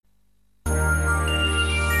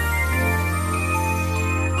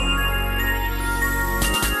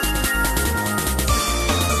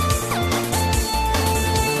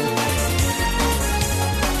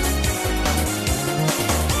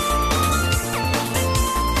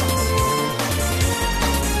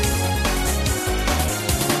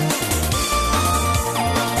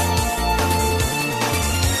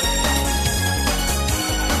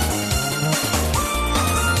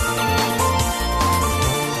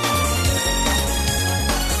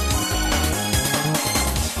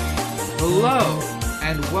Hello,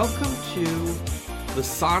 and welcome to the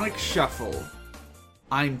Sonic Shuffle.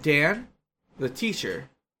 I'm Dan, the teacher.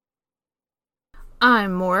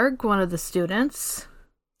 I'm Morg, one of the students.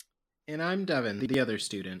 And I'm Devin, the other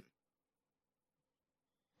student.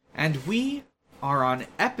 And we are on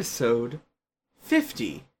episode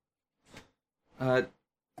 50.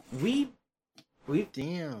 We've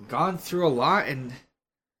gone through a lot, and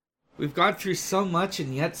we've gone through so much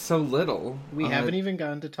and yet so little. We haven't even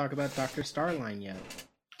gotten to talk about Dr. Starline yet.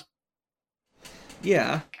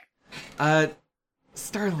 Yeah.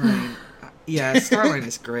 Starline. Yeah, Starline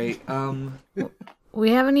is great. We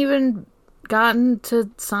haven't even gotten to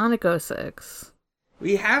Sonic 06.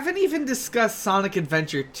 We haven't even discussed Sonic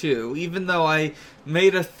Adventure 2, even though I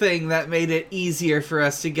made a thing that made it easier for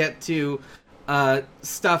us to get to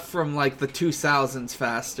stuff from, like, the 2000s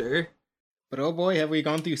faster. But oh boy, have we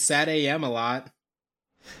gone through Sat AM a lot.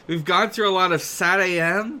 We've gone through a lot of Sat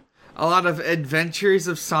AM, a lot of Adventures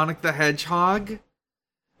of Sonic the Hedgehog.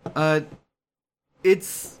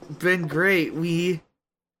 It's been great.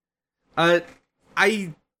 I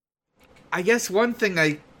guess one thing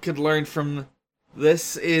I could learn from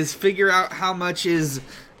this is figure out how much is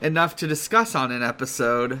enough to discuss on an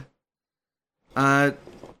episode. Not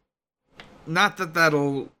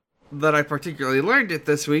that I particularly learned it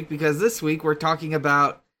this week, because this week we're talking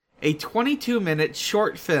about a 22-minute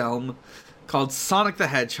short film called Sonic the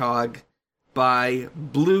Hedgehog by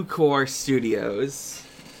Blue Core Studios.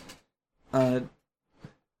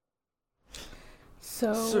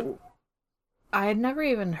 So I had never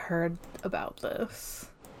even heard about this.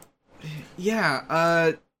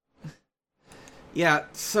 Yeah,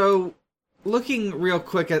 so looking real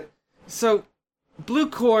quick at... So, Blue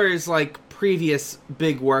Core's, like, previous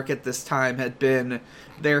big work at this time had been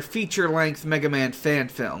their feature-length Mega Man fan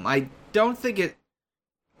film. I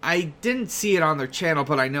didn't see it on their channel,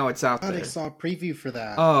 but I know it's out there. I saw a preview for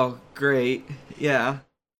that. Oh, great. Yeah.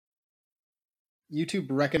 YouTube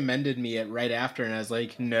recommended me it right after, and I was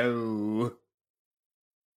like, no.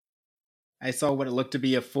 I saw what it looked to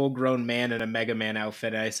be a full-grown man in a Mega Man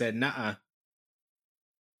outfit, and I said, nuh-uh.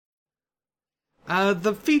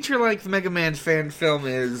 The feature-length Mega Man fan film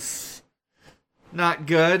is not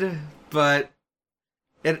good, but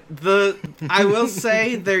I will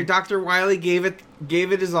say their Dr. Wily gave it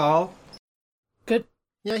his all. Good.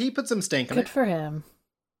 Yeah, he put some stank on it. Good for him.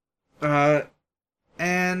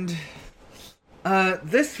 And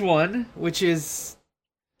this one, which is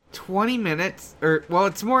 20 minutes,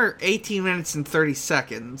 it's more 18 minutes and 30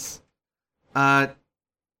 seconds,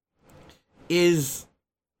 is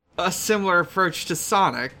a similar approach to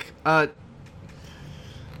Sonic.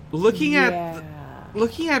 Looking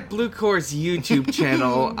at Blue Core's YouTube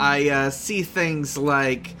channel, I see things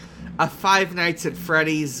like a Five Nights at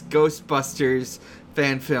Freddy's Ghostbusters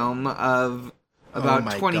fan film of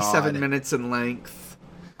about 27 minutes in length.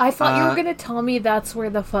 I thought you were going to tell me that's where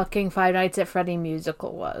the fucking Five Nights at Freddy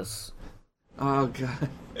musical was. Oh, God.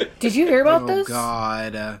 Did you hear about this? Oh,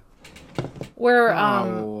 God. Where,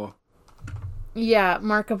 No. yeah,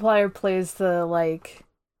 Markiplier plays the, like,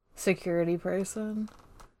 security person.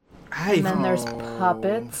 And then there's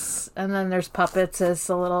puppets. And then there's puppets as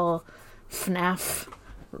the little FNAF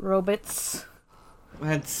robots.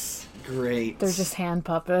 That's great. They're just hand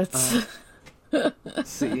puppets.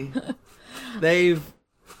 See? Hey,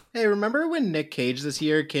 remember when Nick Cage this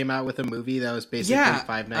year came out with a movie that was basically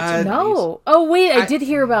Five Nights at Freddy's? No. Oh, wait, I did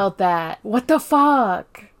hear about that. What the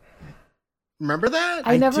fuck? Remember that?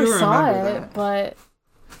 I never saw it, that. but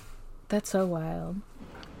that's so wild.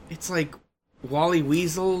 It's like Wally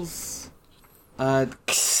Weasels.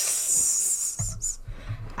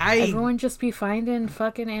 Everyone just be finding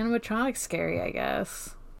fucking animatronics scary, I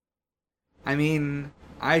guess. I mean,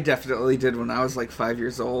 I definitely did when I was like 5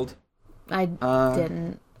 years old. I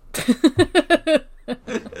didn't.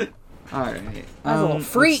 Alright. I was a little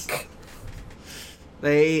freak.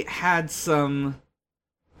 They had some...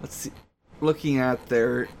 Let's see. Looking at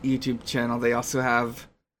their YouTube channel, they also have...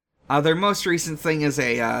 their most recent thing is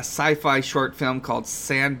a sci-fi short film called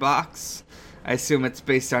Sandbox. I assume it's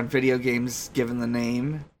based on video games, given the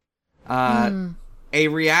name. A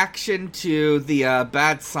reaction to the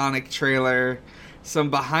Bad Sonic trailer, some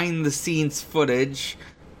behind-the-scenes footage.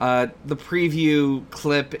 The preview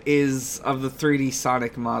clip is of the 3D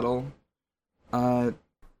Sonic model. God.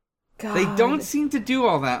 They don't seem to do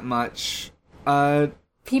all that much.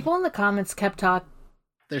 People in the comments kept talking.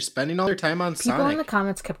 They're spending all their time on Sonic. People in the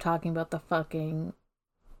comments kept talking about the fucking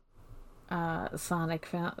Sonic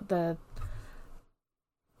film, the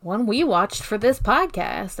one we watched for this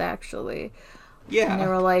podcast, actually. Yeah. And they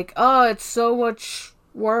were like, oh, it's so much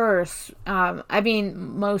worse. I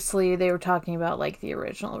mean, mostly they were talking about like the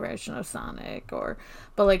original version of Sonic,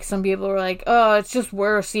 but like some people were like, "Oh, it's just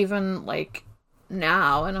worse even like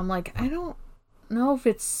now," and I'm like, I don't know if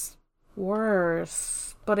it's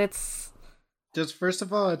worse, but it's just first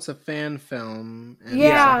of all, it's a fan film. And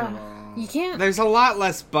yeah, you can't. There's a lot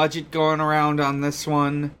less budget going around on this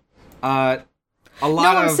one.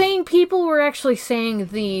 I'm saying people were actually saying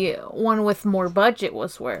the one with more budget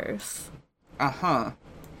was worse.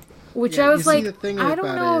 Which I was like, I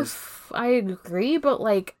don't know if I agree, but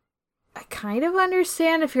like, I kind of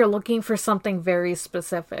understand if you're looking for something very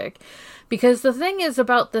specific. Because the thing is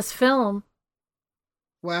about this film...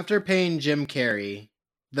 Well, after paying Jim Carrey,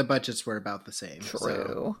 the budgets were about the same. True.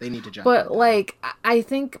 So they need to jump. But like, I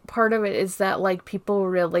think part of it is that like people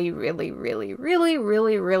really, really, really, really,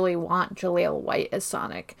 really, really want Jaleel White as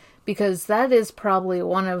Sonic. Because that is probably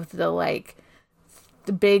one of the like...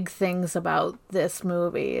 the big things about this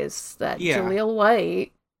movie is that Jaleel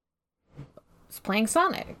White is playing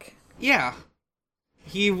Sonic. Yeah.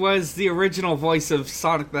 He was the original voice of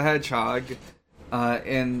Sonic the Hedgehog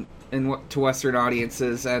to Western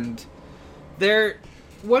audiences, and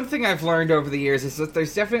one thing I've learned over the years is that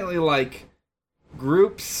there's definitely like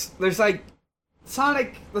groups. There's like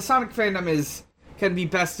the Sonic fandom can be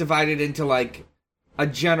best divided into like a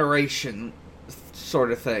generation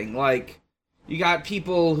sort of thing. Like, you got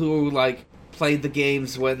people who, like, played the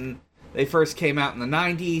games when they first came out in the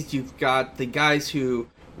 90s. You've got the guys who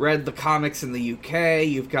read the comics in the UK.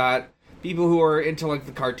 You've got people who are into, like,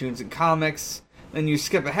 the cartoons and comics. Then you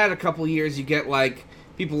skip ahead a couple years, you get, like,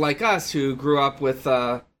 people like us who grew up with,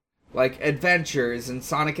 like, Adventures and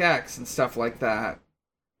Sonic X and stuff like that.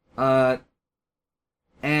 And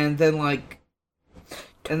then, like...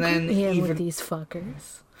 Don't and then even with these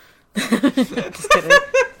fuckers. Just kidding.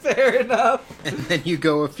 Fair enough. And then you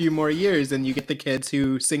go a few more years and you get the kids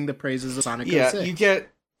who sing the praises of Sonic 06.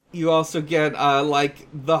 You also get, like,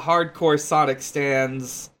 the hardcore Sonic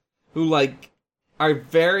stans who, like, are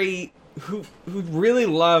who really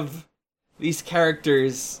love these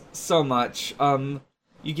characters so much.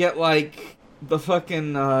 You get, like, the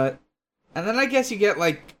fucking, and then I guess you get,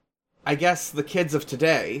 like, the kids of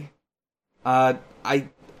today. I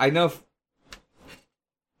know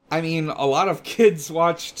a lot of kids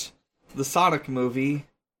watched the Sonic movie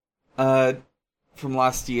from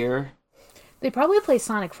last year. They probably play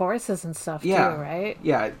Sonic Forces and stuff too, right?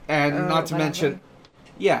 Yeah, and not to mention...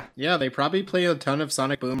 Yeah. Yeah, they probably play a ton of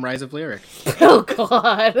Sonic Boom Rise of Lyric. Oh,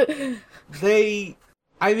 God.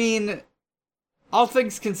 All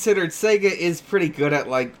things considered, Sega is pretty good at,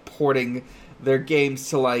 like, porting their games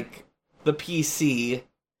to, like, the PC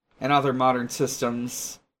and other modern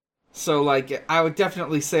systems. So, like, I would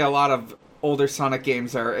definitely say a lot of older Sonic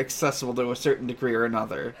games are accessible to a certain degree or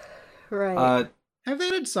another. Right. Have they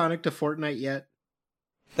added Sonic to Fortnite yet?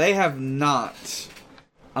 They have not.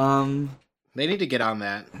 They need to get on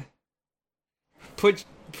that. Put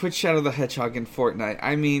Shadow the Hedgehog in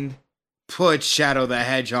Fortnite. Put Shadow the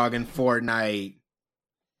Hedgehog in Fortnite.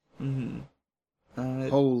 Mm-hmm.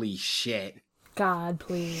 Holy shit. God,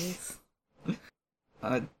 please.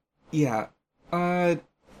 Yeah.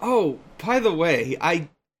 Oh, by the way, I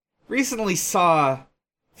recently saw,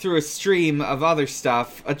 through a stream of other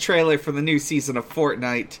stuff, a trailer for the new season of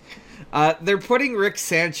Fortnite. They're putting Rick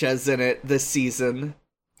Sanchez in it this season.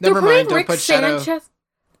 Never mind, don't put Shadow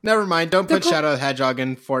the Hedgehog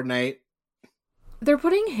in Fortnite. They're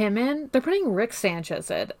putting him in. They're putting Rick Sanchez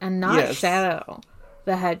in, and not Shadow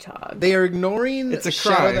the Hedgehog. They are ignoring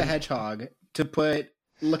Shadow the Hedgehog to put,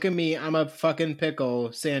 look at me, I'm a fucking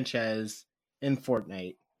pickle, Sanchez in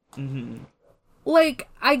Fortnite. Mm-hmm. Like,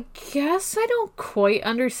 I guess I don't quite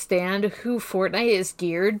understand who Fortnite is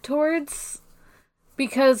geared towards.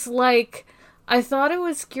 Because, like, I thought it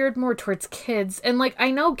was geared more towards kids. And, like,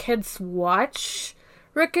 I know kids watch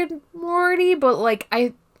Rick and Morty, but, like,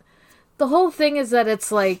 the whole thing is that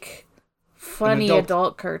it's, like, funny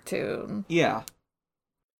adult cartoon. Yeah.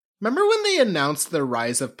 Remember when they announced the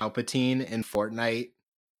rise of Palpatine in Fortnite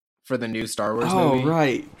for the new Star Wars movie? Oh,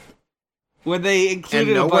 right. When they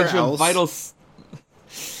included a bunch of vital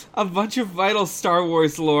Star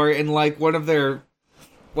Wars lore in, like, one of their,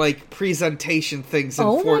 like, presentation things in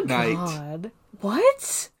Fortnite. Oh my god.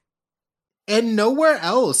 What? And nowhere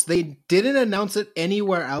else. They didn't announce it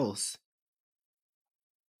anywhere else.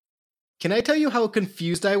 Can I tell you how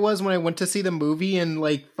confused I was when I went to see the movie and,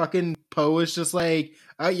 like, fucking Poe was just like,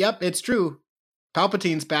 yep, it's true.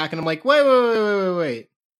 Palpatine's back. And I'm like, wait.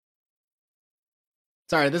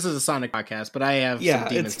 Sorry, this is a Sonic podcast, but I have some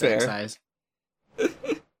demons to exercise.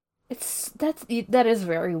 That is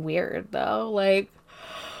very weird, though. Like,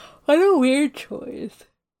 What a weird choice.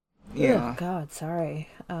 Yeah. Oh, God, sorry.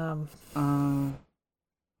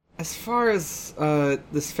 As far as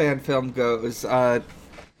this fan film goes, I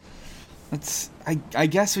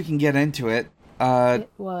guess we can get into it. It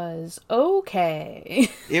was okay.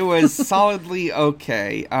 It was solidly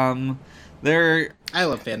okay. I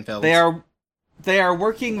love fan films. They are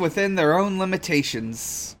working within their own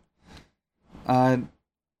limitations.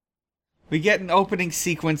 We get an opening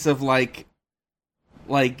sequence of like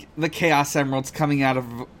the Chaos Emeralds coming out of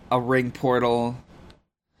a ring portal.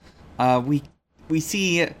 We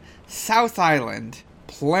see South Island,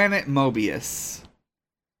 Planet Mobius.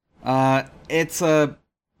 It's a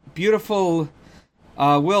beautiful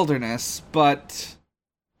wilderness, but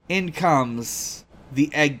in comes the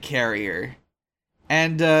egg carrier.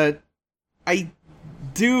 And I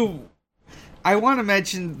want to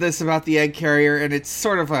mention this about the egg carrier, and it's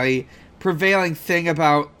sort of a prevailing thing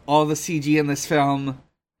about all the CG in this film.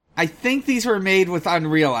 I think these were made with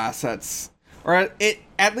Unreal assets, or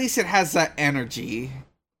at least it has that energy.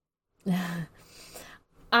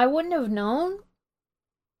 I wouldn't have known,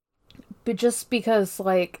 but just because,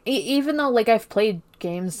 like, even though, like, I've played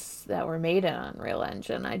games that were made in Unreal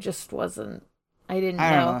Engine, I didn't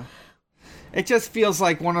know. It just feels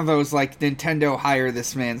like one of those, like, Nintendo hire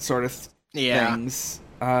this man sort of things.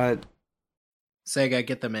 Sega,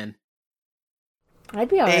 get them in. I'd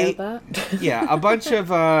be alright with that. Yeah, a bunch of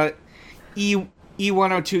E102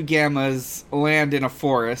 Gammas land in a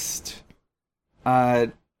forest.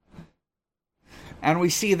 And we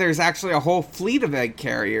see there's actually a whole fleet of egg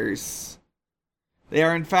carriers. They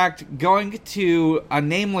are, in fact, going to a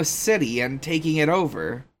nameless city and taking it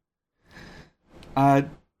over.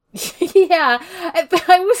 Yeah,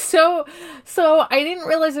 I was so I didn't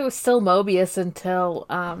realize it was still Mobius until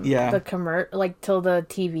till the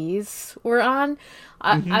TVs were on.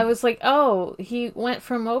 I was like, oh, he went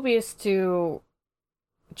from Mobius to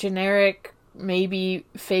generic, maybe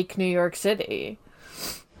fake New York City.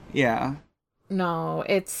 Yeah. No,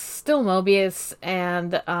 it's still Mobius,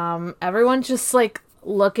 and everyone's just like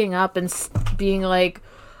looking up and being like,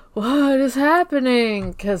 what is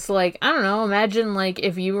happening? Because, like, I don't know, imagine, like,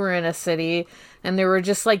 if you were in a city and there were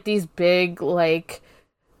just, like, these big, like,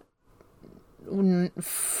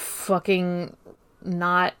 fucking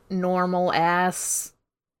not normal ass,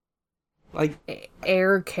 like,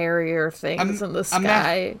 air carrier things in the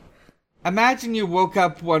sky. Imagine you woke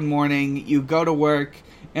up one morning, you go to work,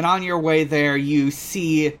 and on your way there you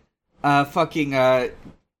see a fucking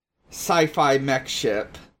sci-fi mech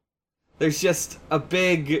ship. There's just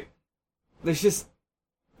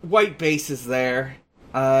white bases there.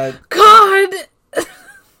 God!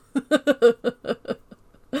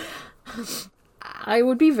 I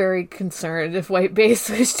would be very concerned if white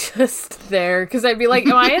base was just there, because I'd be like,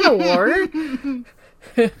 am I in a war?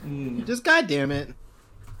 Just goddamn it.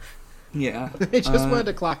 Yeah. They just wanted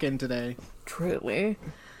to clock in today. Truly.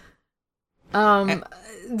 God,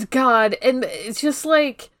 and it's just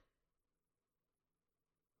like,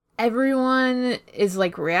 everyone is,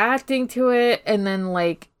 like, reacting to it, and then,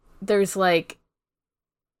 like, there's, like,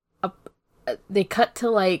 they cut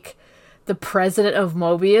to, like, the president of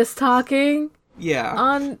Mobius talking. Yeah.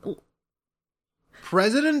 On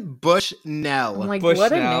President Bushnell. I'm like, Bushnell.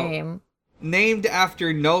 What a name. Named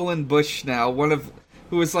after Nolan Bushnell,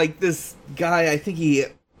 who was, like, this guy, I think he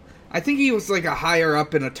was, like, a higher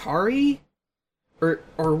up in Atari?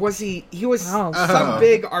 Or was he was some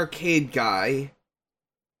big arcade guy.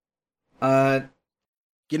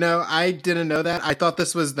 You know, I didn't know that. I thought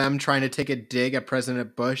this was them trying to take a dig at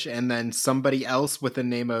President Bush and then somebody else with the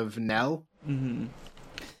name of Nell. Mm-hmm.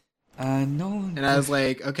 Nolan. And I was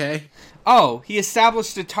like, okay. Oh, he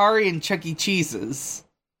established Atari and Chuck E. Cheese's.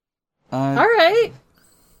 Alright,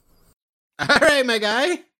 my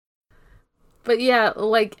guy. But yeah,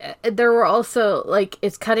 like, there were also, like,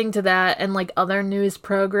 it's cutting to that, and, like, other news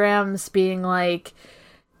programs being like,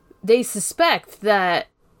 they suspect that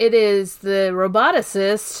it is the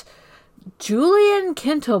roboticist Julian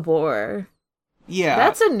Kintobor. Yeah.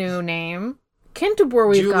 That's a new name. Kintobor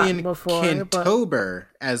we've gotten before. Kintober,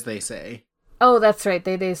 as they say. Oh, that's right.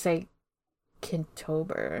 They say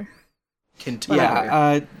Kintober. Kintober.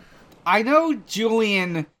 Yeah, I know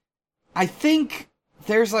Julian. I think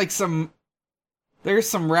there's some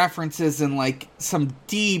references in, like, some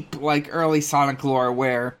deep, like, early Sonic lore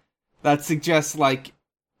where that suggests, like,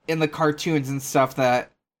 in the cartoons and stuff that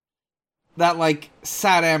like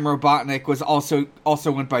Sadam Robotnik was also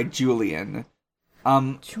went by Julian.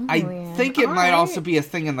 Julian. I think it might also be a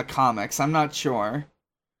thing in the comics. I'm not sure.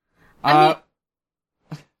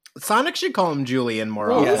 Sonic should call him Julian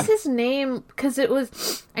more often. often. What was his name? Because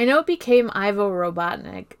I know it became Ivo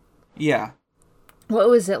Robotnik, Yeah. What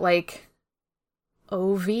was it, like?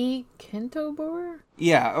 Ovi Kintobor?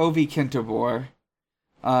 Yeah, Ovi Kintobor.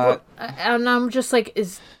 And I'm just like,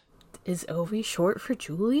 is Ovi short for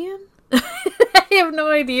Julian? I have no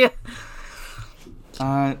idea.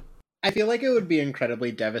 I feel like it would be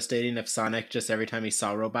incredibly devastating if Sonic just every time he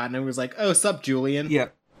saw Robotnik was like, "Oh, sup, Julian." Yeah.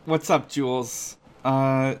 What's up, Jules?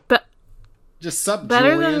 But just sup,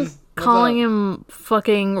 better Julian. than calling him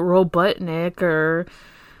fucking Robotnik or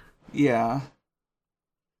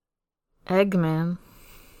Eggman.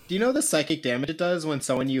 Do you know the psychic damage it does when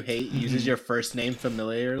someone you hate uses your first name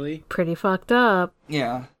familiarly? Pretty fucked up.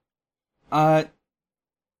 Yeah.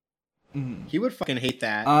 He would fucking hate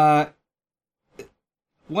that.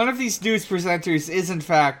 One of these news presenters is, in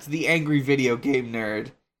fact, the angry video game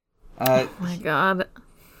nerd. Oh my god.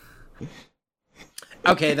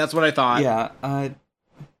 Okay, that's what I thought. Yeah,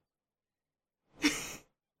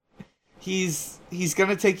 he's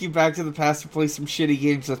gonna take you back to the past to play some shitty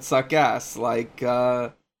games that suck ass, like,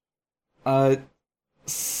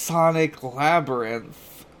 Sonic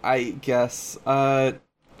Labyrinth, I guess.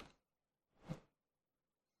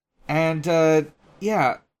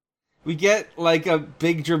 Yeah. We get, like, a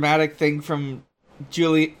big dramatic thing from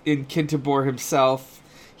Julian Kintobor himself.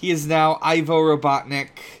 He is now Ivo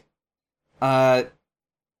Robotnik.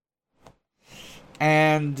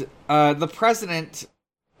 And the president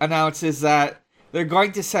announces that they're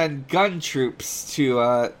going to send gun troops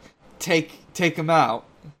to take him out.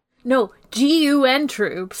 No, GUN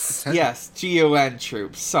troops. Yes, GUN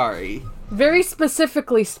troops, sorry. Very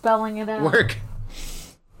specifically spelling it out. Work.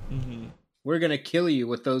 We're gonna kill you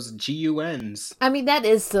with those GUNs. I mean, that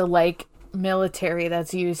is the, like, military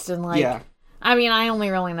that's used in, like... Yeah. I mean, I only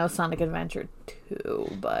really know Sonic Adventure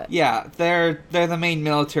 2, but... Yeah, they're the main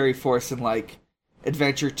military force in, like,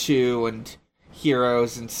 Adventure 2 and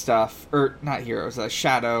Heroes and stuff. Or, not Heroes,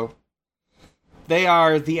 Shadow. They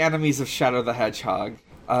are the enemies of Shadow the Hedgehog.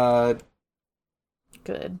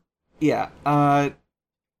 Good. Yeah,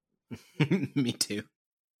 Me too.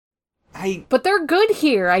 But they're good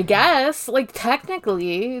here, I guess. Like,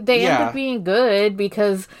 technically, they end up being good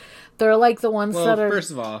because they're, like, the ones that are...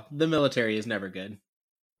 First of all, the military is never good.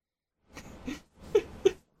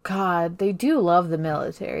 God, they do love the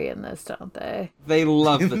military in this, don't they? They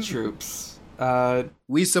love the troops.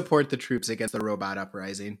 We support the troops against the robot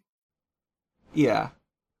uprising. Yeah.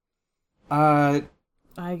 I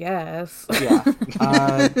guess. Yeah.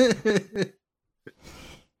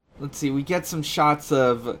 Let's see, we get some shots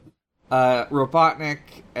of Robotnik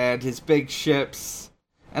and his big ships,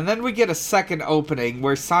 and then we get a second opening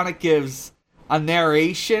where Sonic gives a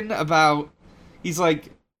narration about, he's like,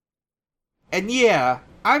 and yeah,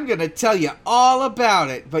 I'm gonna tell you all about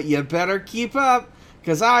it, but you better keep up,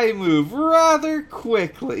 cause I move rather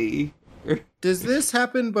quickly. Does this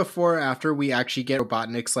happen before or after we actually get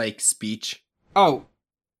Robotnik's, like, speech? Oh,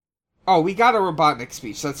 we got a Robotnik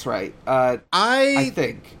speech, that's right. I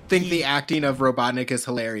think the acting of Robotnik is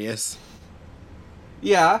hilarious.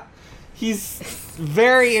 Yeah, he's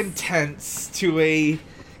very intense to a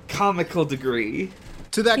comical degree.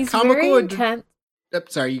 To that he's comical... very intense.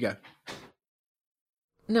 Sorry, you go.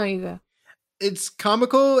 No, you go. It's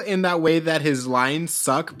comical in that way that his lines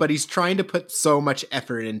suck, but he's trying to put so much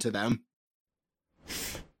effort into them.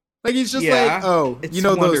 Like, he's just like, oh, you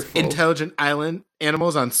know wonderful. Those intelligent island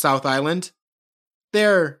animals on South Island?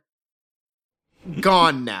 They're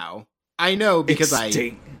gone now. I know because I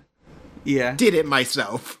did it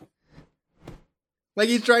myself. Like,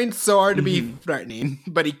 he's trying so hard to be threatening,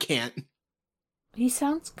 but he can't. He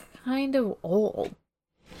sounds kind of old.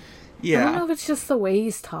 Yeah. I don't know if it's just the way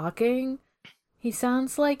he's talking. He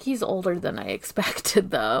sounds like he's older than I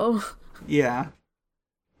expected, though. Yeah.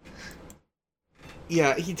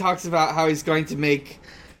 Yeah, he talks about how he's going to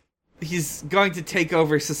take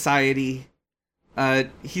over society.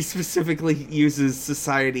 He specifically uses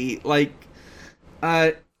society, like,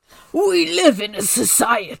 we live in a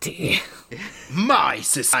society. My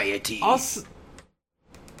society. Also,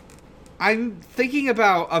 I'm thinking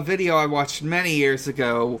about a video I watched many years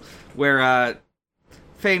ago where,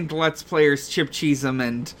 famed Let's Players Chip Cheesem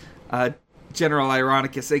and, General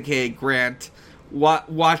Ironicus, aka Grant,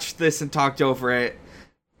 watched this and talked over it.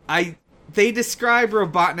 They describe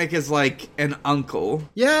Robotnik as, like, an uncle.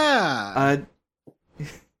 Yeah.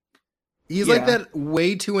 He's like that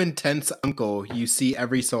way too intense uncle you see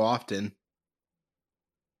every so often.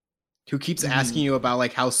 Who keeps asking you about,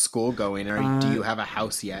 like, how's school going, or do you have a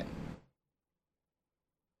house yet?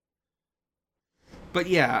 But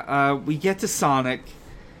yeah, we get to Sonic.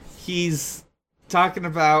 He's talking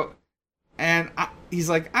about, and he's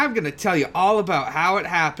like, I'm gonna tell you all about how it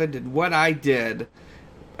happened and what I did.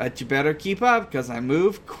 but you better keep up, because I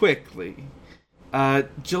move quickly.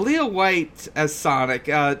 Jaleel White as Sonic,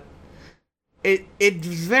 it's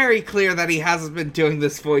very clear that he hasn't been doing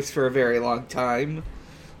this voice for a very long time.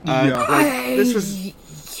 This was...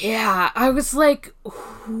 Yeah, I was like,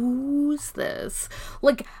 who's this?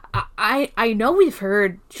 Like, I know we've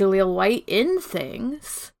heard Jaleel White in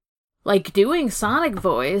things, like doing Sonic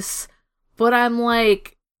voice, but I'm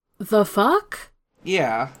like, the fuck?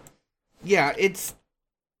 Yeah, it's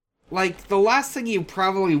like the last thing you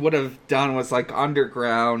probably would have done was like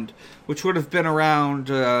Underground, which would have been around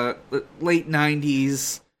late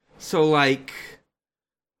 90s, so like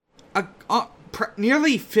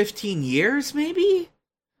nearly 15 years maybe?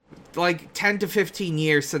 Like 10 to 15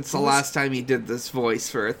 years since the last time he did this voice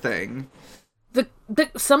for a thing.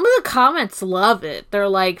 Some of the comments love it. They're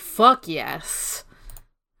like, fuck yes.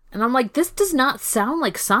 And I'm like, this does not sound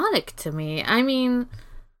like Sonic to me. I mean,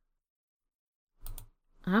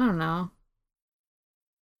 I don't know.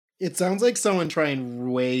 It sounds like someone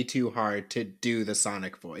trying way too hard to do the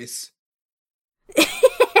Sonic voice.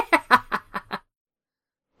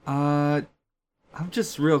 I'm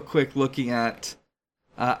just real quick looking at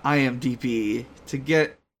IMDb to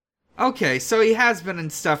get... Okay, so he has been in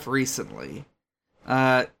stuff recently.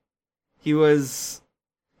 He was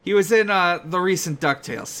in the recent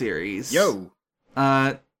DuckTales series. Yo!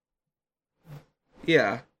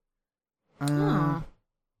 Yeah.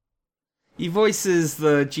 He voices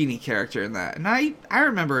the Genie character in that. And I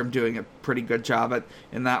remember him doing a pretty good job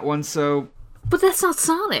in that one, so... But that's not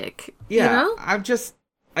Sonic, yeah, you know?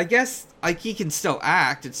 I guess, like, he can still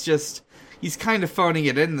act, it's just... He's kind of phoning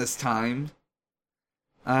it in this time.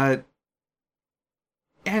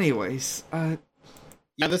 Anyways,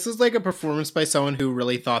 yeah, this is like a performance by someone who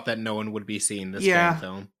really thought that no one would be seeing this damn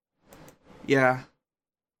film. Yeah.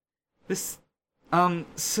 This,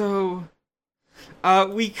 so...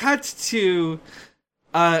 we cut to,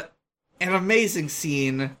 an amazing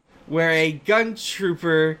scene where a gun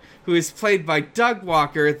trooper, who is played by Doug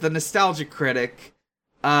Walker, the nostalgia critic,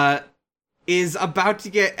 is about to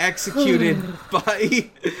get executed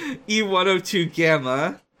by E-102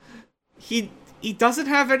 Gamma. He doesn't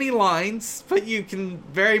have any lines, but you can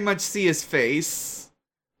very much see his face.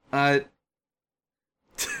 The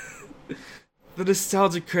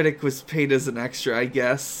nostalgia critic was paid as an extra, I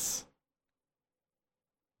guess.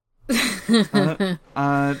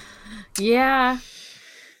 Yeah.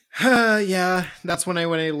 Yeah, that's when I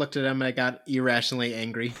looked at him and I got irrationally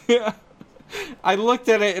angry. Yeah. I looked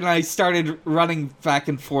at it and I started running back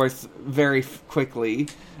and forth very quickly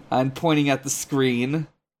and pointing at the screen.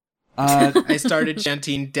 I started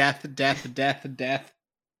chanting death, death, death, death.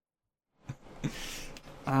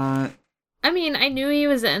 I mean, I knew he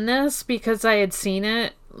was in this because I had seen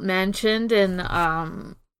it mentioned in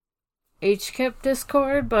HKIP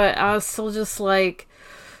Discord, but I was still just like,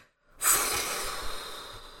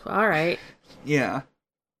 alright. Yeah.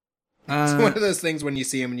 It's one of those things when you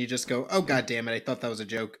see him and you just go, oh god damn it, I thought that was a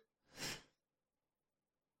joke.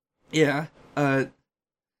 Yeah.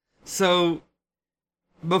 So,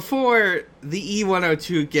 before the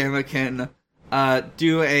E-102 Gamma can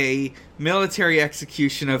do a military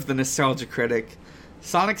execution of the nostalgia critic,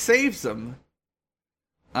 Sonic saves him.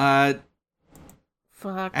 Fuck.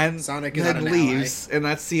 And Sonic is then leaves, and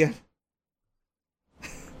that's the end.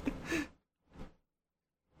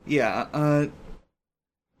 Yeah,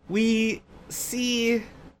 we see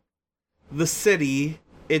the city.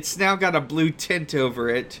 It's now got a blue tint over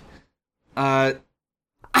it. I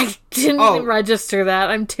didn't register that.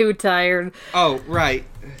 I'm too tired. Oh, right.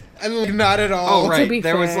 I'm not at all. Oh, right.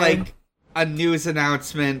 There was, like, a news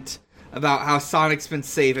announcement about how Sonic's been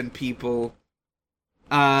saving people.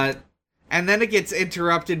 And then it gets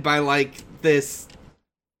interrupted by, like, these,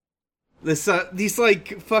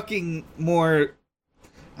 like, fucking more...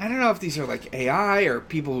 I don't know if these are, like, AI or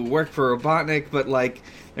people who work for Robotnik, but, like,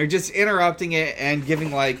 they're just interrupting it and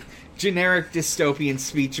giving, like, generic dystopian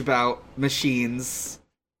speech about machines.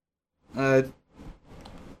 Gonna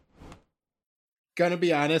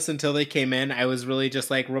be honest, until they came in, I was really just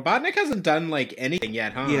like, Robotnik hasn't done, like, anything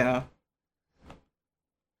yet, huh?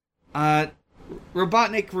 Yeah.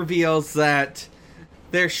 Robotnik reveals that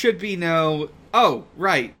there should be no... Oh,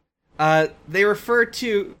 right. They refer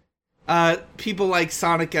to people like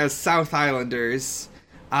Sonic as South Islanders.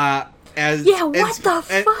 Fuck?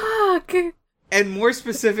 And more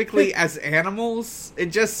specifically, as animals. It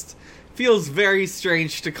just feels very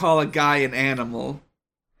strange to call a guy an animal.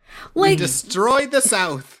 Like, we destroyed the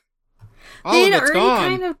South. All of it's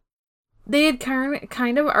gone. They had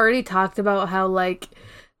kind of already talked about how, like,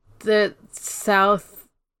 the South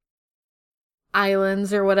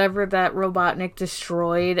islands or whatever that Robotnik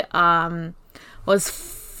destroyed was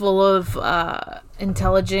full of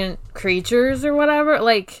intelligent creatures or whatever.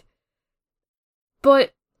 Like,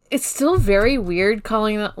 but it's still very weird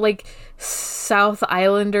calling them, like, South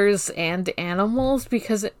Islanders and animals,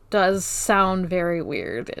 because it does sound very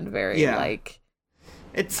weird and very, like...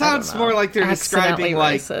 It sounds more like they're describing,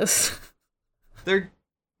 like...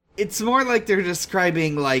 It's more like they're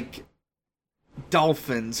describing, like,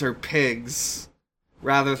 dolphins or pigs,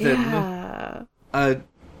 rather than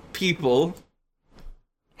people.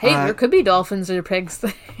 Hey, there could be dolphins or pigs.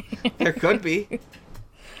 There could be.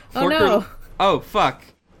 Oh, no. Oh, fuck.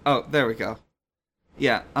 Oh, there we go.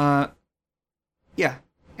 Yeah, yeah.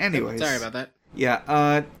 Anyways. Sorry about that.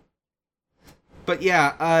 Yeah, but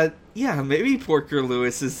yeah, maybe Porker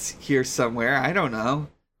Lewis is here somewhere. I don't know.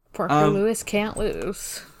 Porker Lewis can't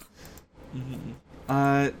lose.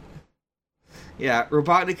 Yeah,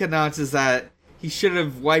 Robotnik announces that he should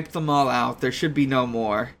have wiped them all out. There should be no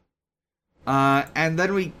more. And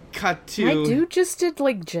then we cut to... My dude just did,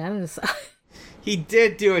 like, genocide. He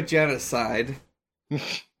did do a genocide.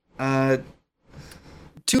 To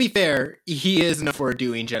be fair, he is known for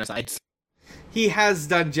doing genocides. He has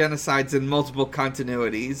done genocides in multiple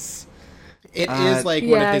continuities. It is, like,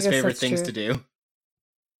 one of his favorite things to do.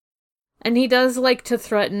 And he does like to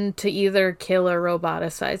threaten to either kill or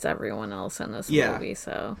roboticize everyone else in this movie,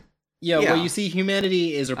 so... Yeah, well, you see,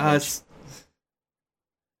 humanity is approached.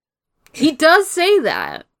 He does say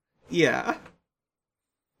that! Yeah.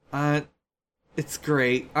 It's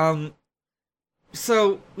great.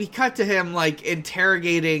 So, we cut to him, like,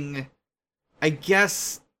 interrogating, I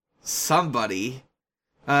guess, somebody.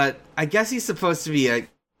 I guess he's supposed to be a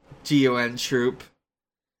GUN troop.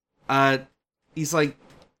 He's, like,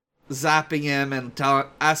 zapping him and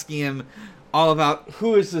asking him all about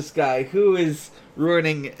who is this guy, who is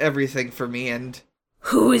ruining everything for me, and...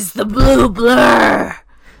 Who is the Blue Blur?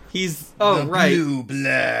 He's... Oh, right. Blue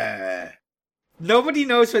Blur. Nobody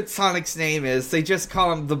knows what Sonic's name is, they just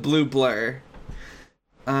call him the Blue Blur.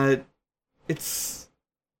 It's...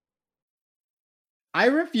 I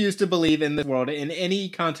refuse to believe in this world, in any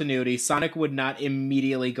continuity, Sonic would not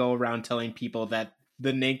immediately go around telling people that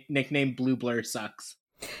the nickname Blue Blur sucks.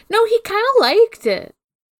 No, he kind of liked it.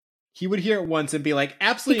 He would hear it once and be like,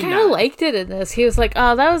 absolutely not. He kind of liked it in this. He was like,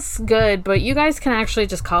 oh, that was good, but you guys can actually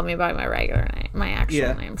just call me by my regular name, my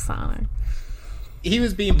actual name, Sonic. He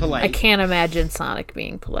was being polite. I can't imagine Sonic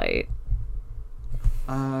being polite.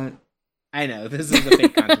 I know, this is a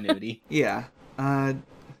fake continuity. Yeah.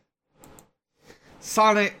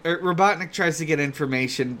 Robotnik tries to get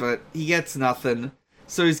information, but he gets nothing.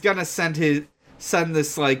 So he's gonna send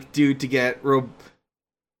this, like, dude to get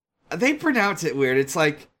they pronounce it weird. It's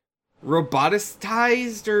like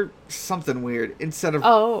roboticized or something weird instead of...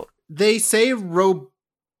 Oh. They say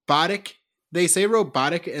robotic. They say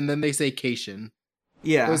robotic and then they say cation.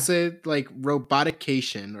 Yeah. They'll say, like,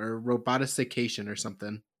 robotication or roboticication or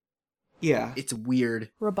something. Yeah. It's weird.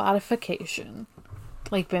 Robotification.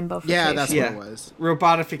 Like bimbofication. Yeah, that's what it was.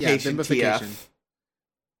 Robotification. Yeah,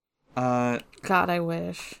 bimbofication. God, I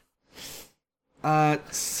wish.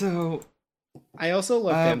 So... I also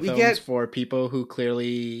love fan films for people who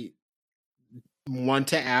clearly want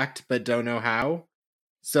to act but don't know how.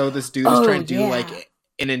 So this dude is trying to do, like,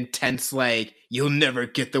 an intense, like, you'll never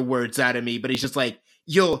get the words out of me, but he's just like,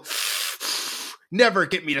 you'll never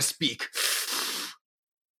get me to speak.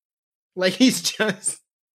 Like, he's just...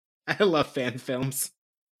 I love fan films.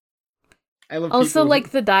 I love also,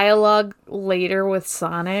 like, the dialogue later with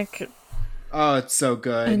Sonic. Oh, it's so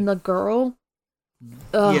good. And the girl.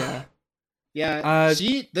 Ugh. Yeah. Yeah,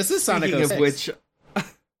 this is Sonic 06. Of which...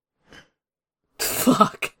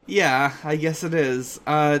 Fuck. Yeah, I guess it is.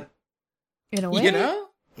 In a way? You know?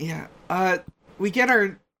 Yeah. We get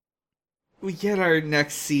our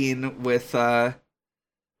next scene with,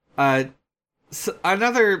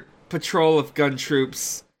 another patrol of gun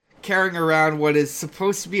troops carrying around what is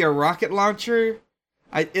supposed to be a rocket launcher.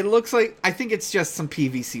 It looks like... I think it's just some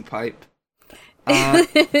PVC pipe.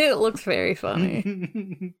 It looks very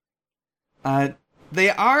funny. They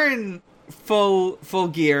are in full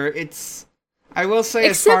gear. It's... I will say,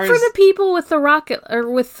 except as far for as... the people with the rocket or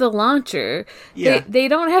with the launcher, they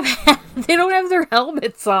don't have their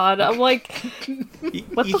helmets on. I'm like,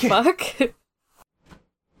 what the fuck?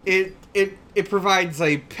 It provides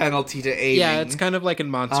a penalty to aiming. Yeah, it's kind of like in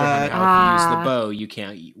Monster Hunter. How if you use the bow, you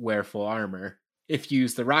can't wear full armor. If you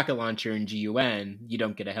use the rocket launcher in GUN, you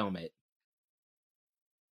don't get a helmet.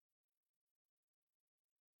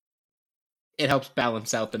 It helps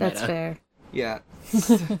balance out the meta. That's fair. Yeah.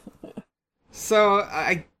 So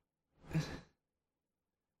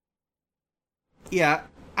Yeah,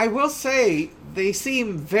 I will say they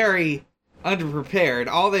seem very underprepared.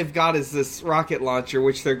 All they've got is this rocket launcher,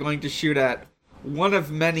 which they're going to shoot at one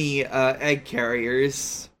of many egg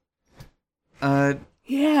carriers. Yeah,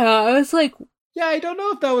 I was like... Yeah, I don't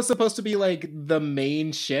know if that was supposed to be, like, the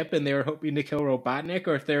main ship and they were hoping to kill Robotnik,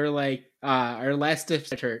 or if they were like, our last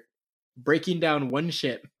defender breaking down one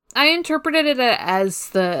ship. I interpreted it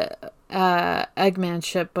as the Eggman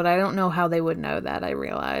ship, but I don't know how they would know that, I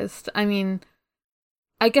realized. I mean,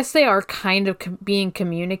 I guess they are kind of being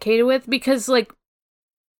communicated with, because, like,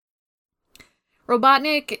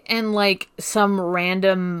 Robotnik and, like, some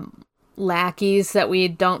random lackeys that we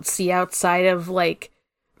don't see outside of, like,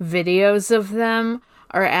 videos of them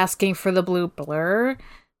are asking for the blue blur,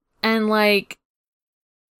 and like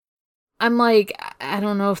I'm like, I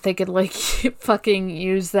don't know if they could like fucking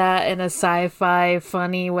use that in a sci-fi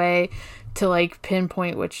funny way to like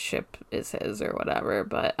pinpoint which ship is his or whatever,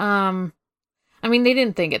 but I mean they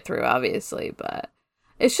didn't think it through obviously, but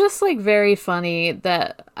it's just like very funny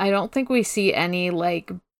that I don't think we see any like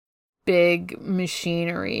big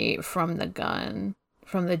machinery from the gun,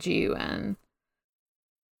 from the GUN.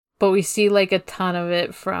 But we see, like, a ton of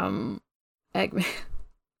it from Eggman.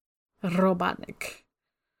 Robotnik.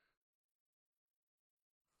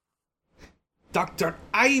 Dr.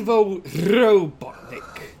 Ivo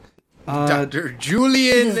Robotnik. Dr.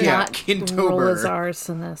 Julian Kintober. Rolazars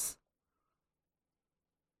in this.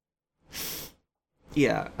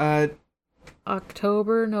 Yeah,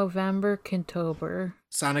 October, November, Kintober.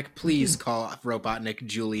 Sonic, please call Robotnik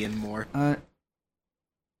Julian more.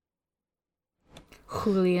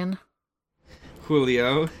 Julio.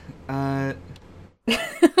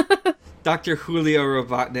 Dr. Julio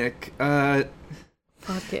Robotnik.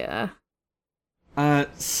 Fuck yeah.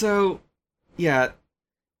 So, yeah.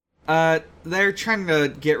 They're trying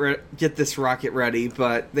to get this rocket ready,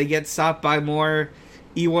 but they get stopped by more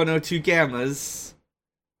E-102 Gammas.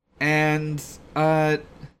 And,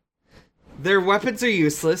 their weapons are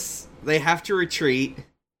useless. They have to retreat.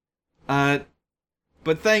 But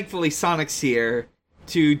thankfully Sonic's here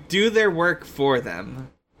to do their work for them.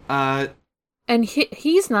 And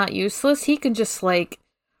he's not useless. He can just, like,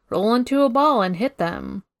 roll into a ball and hit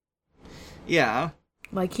them. Yeah.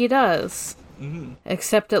 Like he does. Mm-hmm.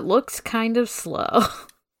 Except it looks kind of slow.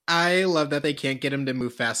 I love that they can't get him to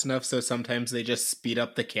move fast enough, so sometimes they just speed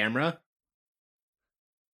up the camera.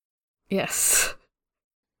 Yes.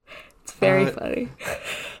 It's very funny.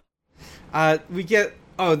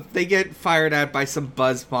 They get fired at by some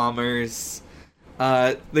buzz bombers.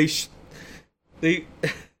 One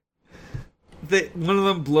of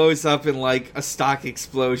them blows up in like a stock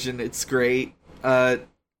explosion. It's great. It's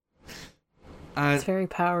very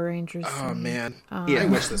Power Rangers. Oh man, I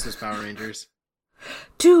wish this was Power Rangers.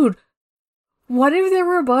 Dude, what if there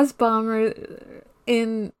were a buzz bomber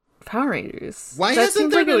in Power Rangers? Why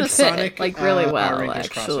hasn't there been a Sonic like really well? Power Rangers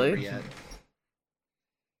actually, yet?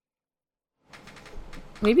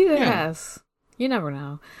 Maybe there has. You never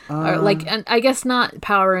know. Or like, and I guess not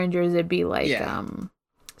Power Rangers. It'd be like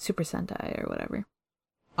Super Sentai or whatever.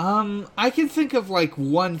 I can think of like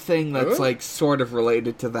one thing that's like sort of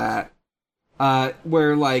related to that.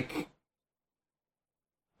 Where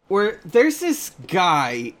there's this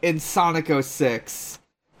guy in Sonic 06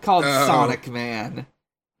 called Sonic Man.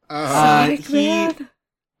 Sonic Man?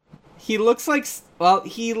 He looks like, well,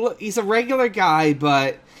 he's a regular guy,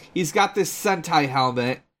 but he's got this Sentai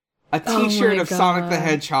helmet, a t-shirt of Sonic the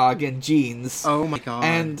Hedgehog, and jeans. Oh my god.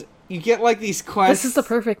 And you get like these quests. This is the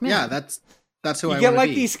perfect man. Yeah, that's who I want to be. You get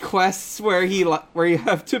like these quests where you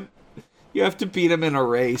have to beat him in a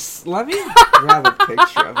race. Let me grab a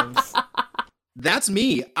picture of him. That's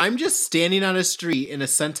me. I'm just standing on a street in a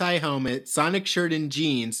Sentai helmet, Sonic shirt, and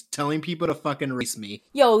jeans, telling people to fucking race me.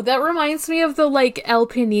 Yo, that reminds me of the, like, El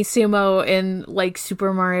Pianissimo in, like,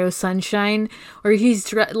 Super Mario Sunshine, where he's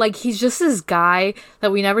just this guy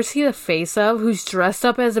that we never see the face of, who's dressed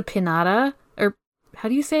up as a pinata, or, how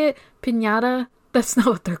do you say it? Piñata? That's not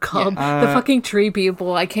what they're called. The fucking tree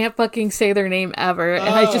people. I can't fucking say their name ever,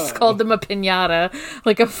 and I just called them a piñata,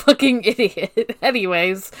 like a fucking idiot.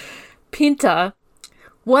 Anyways, Pinta,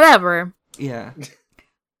 whatever. Yeah.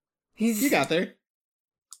 You got there.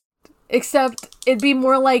 Except it'd be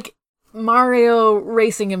more like Mario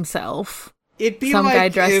racing himself. It'd be some like guy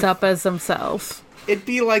dressed up as himself. It'd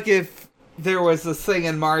be like if there was this thing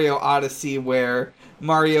in Mario Odyssey where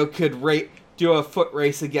Mario could do a foot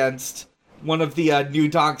race against one of the New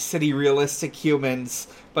Donk City realistic humans,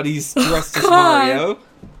 but he's dressed as Mario.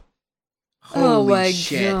 Holy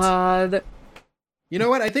shit.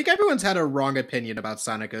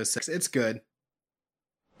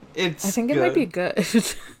 I think it might be good.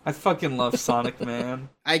 I fucking love Sonic, man.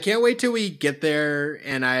 I can't wait till we get there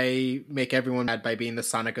and I make everyone mad by being the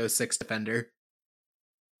Sonic 06 defender.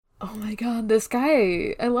 Oh my god, this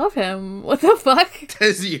guy, I love him. What the fuck?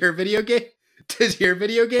 Does your video game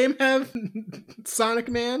have Sonic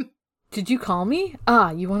Man? Did you call me?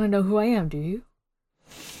 You want to know who I am, do you?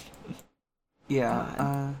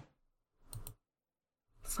 Yeah,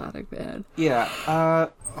 Sonic Man. Yeah,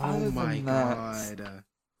 oh my god.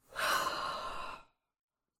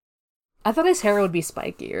 I thought his hair would be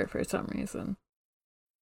spikier for some reason.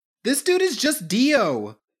 This dude is just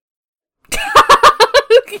Dio.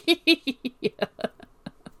 Yeah.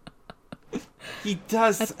 He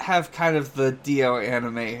does have kind of the Dio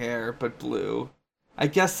anime hair, but blue. I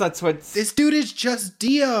guess that's what... This dude is just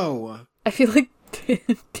Dio. I feel like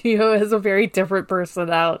Dio has a very different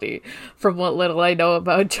personality from what little I know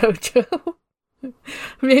about JoJo.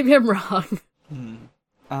 Maybe I'm wrong.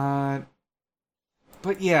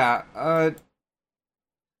 But yeah,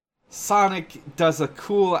 Sonic does a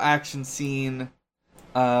cool action scene,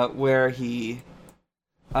 where he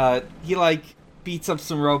beats up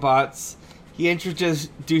some robots. He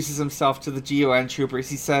introduces himself to the GON troopers.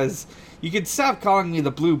 He says, "You can stop calling me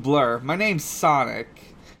the Blue Blur. My name's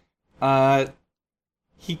Sonic."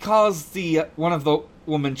 He calls one of the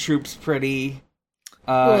woman troops pretty.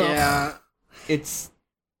 Yeah. It's...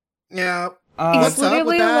 Yeah. He's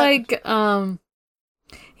literally like,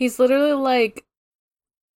 he's literally like,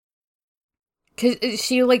 cause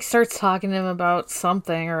she like starts talking to him about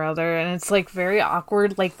something or other, and it's like very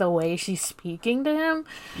awkward, like the way she's speaking to him.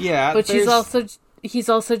 Yeah, but he's also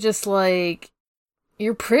just like,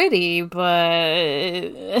 you're pretty, but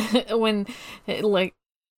when like.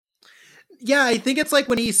 Yeah, I think it's like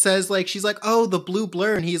when he says, like, she's like, "Oh, the Blue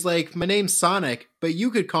Blur," and he's like, "My name's Sonic, but you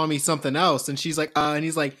could call me something else." And she's like, and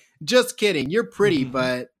he's like, "Just kidding, you're pretty,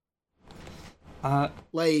 but,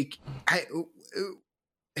 like,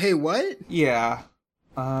 hey, what?" Yeah.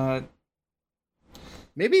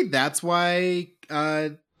 Maybe that's why,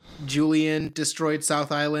 Julian destroyed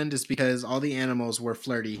South Island, is because all the animals were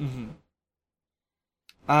flirty.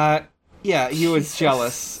 Mm-hmm. Yeah, he was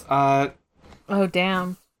jealous. Oh,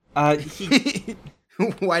 damn.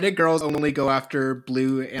 Why do girls only go after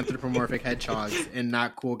blue anthropomorphic hedgehogs and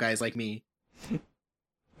not cool guys like me?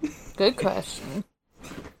 Good question.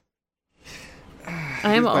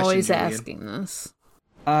 I am always asking this.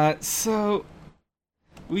 So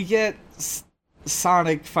we get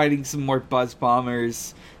Sonic fighting some more Buzz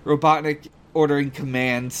Bombers, Robotnik ordering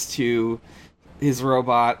commands to his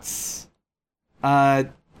robots.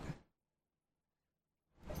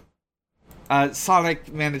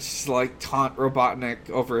 Sonic manages to, like, taunt Robotnik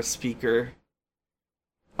over a speaker.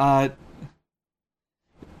 Robotnik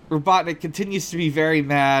continues to be very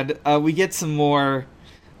mad. We get some more,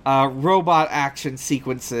 robot action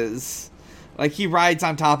sequences. Like, he rides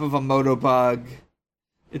on top of a Motobug.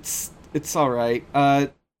 It's alright.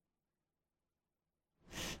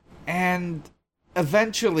 And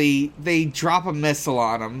eventually, they drop a missile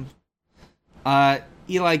on him.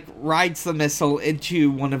 He, like, rides the missile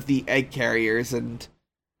into one of the egg carriers and,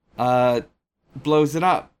 blows it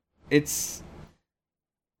up. That's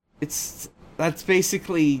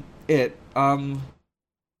basically it.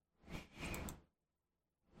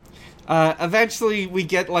 Eventually we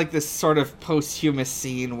get, like, this sort of posthumous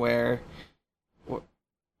scene where...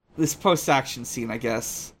 This post-action scene, I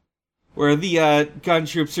guess. Where the, gun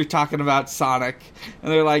troops are talking about Sonic,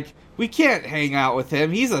 and they're like, "We can't hang out with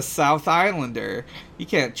him. He's a South Islander. You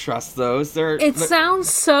can't trust those. They're sounds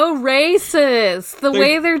so racist, the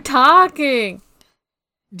way they're talking.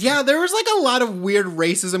 Yeah, there was, like, a lot of weird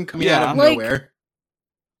racism coming out of nowhere.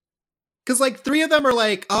 Because, like, 3 of them are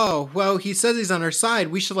like, "Oh, well, he says he's on our side.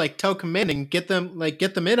 We should, like, tell command and get them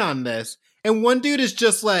in on this." And one dude is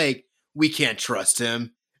just like, "We can't trust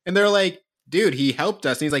him." And they're like, "Dude, he helped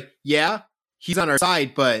us." And he's like, "Yeah, he's on our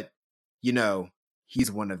side, but, you know,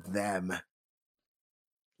 he's one of them."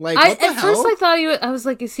 Like, what the hell? At first I thought I was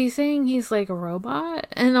like, is he saying he's like a robot?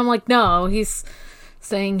 And I'm like, no, he's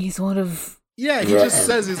saying he's one of... Yeah, he just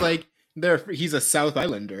says he's a South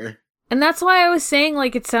Islander. And that's why I was saying,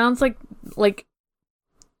 like, it sounds like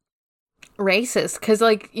racist, because,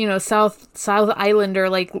 like, you know, South Islander,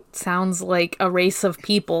 like, sounds like a race of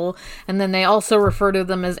people, and then they also refer to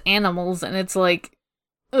them as animals, and it's like,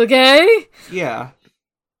 okay? Yeah.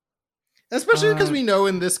 Especially because we know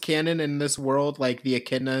in this canon, in this world, like, the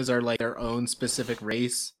echidnas are, like, their own specific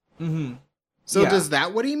race. Mm-hmm. So does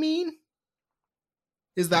that what he mean?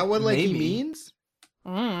 Is that what, like, he means?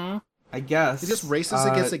 I guess. He's just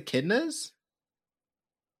racist against echidnas?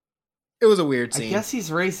 It was a weird scene. I guess he's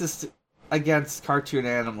racist against cartoon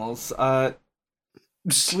animals.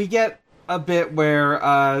 We get a bit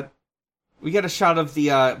where we get a shot of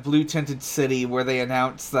the blue tinted city where they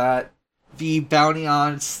announce that the bounty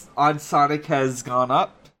on Sonic has gone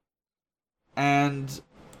up, and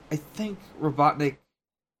I think Robotnik.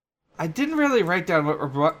 I didn't really write down what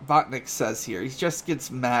Robotnik says here. He just gets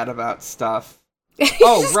mad about stuff. He's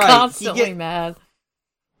just constantly mad.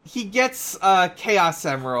 He gets Chaos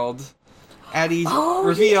Emerald, and he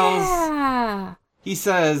reveals. Yeah. He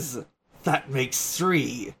says, "That makes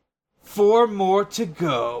 3. 4 more to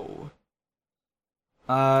go."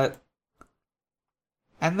 And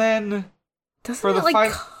then doesn't for the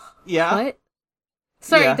final, cut?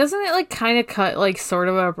 Sorry, yeah. Doesn't it kind of cut sort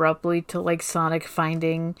of abruptly to Sonic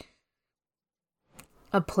finding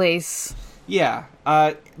a place? Yeah.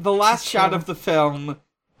 The last shot of the film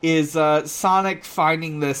is Sonic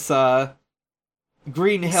finding this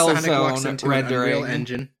Green Hill Sonic Zone walks into rendering an Unreal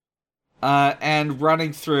Engine, and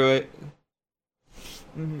running through it.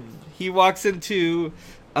 He walks into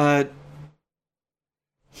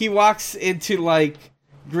Greenhill.ctf.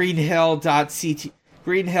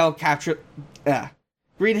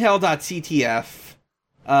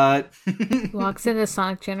 Walks into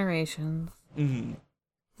Sonic Generations. Mm-hmm.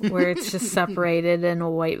 Where it's just separated in a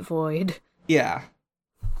white void. Yeah.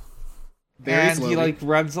 Very slowly. He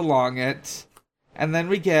runs along it. And then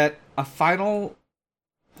we get a final...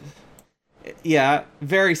 Yeah,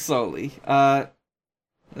 very slowly.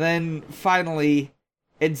 Then finally,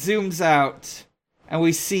 it zooms out, and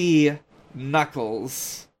we see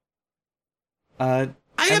Knuckles. I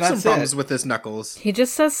have some problems with this Knuckles. He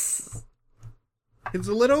just says... His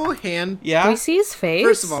little hand... Yeah? Do we see his face?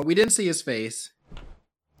 First of all, we didn't see his face.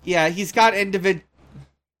 Yeah, he's got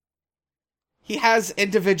He has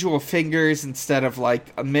individual fingers instead of,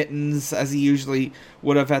 mittens, as he usually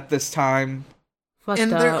would have at this time.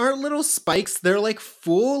 And there are little spikes. They're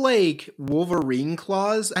full Wolverine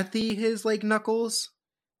claws at his knuckles.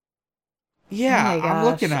 Yeah, oh I'm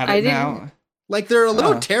looking at it now. They're a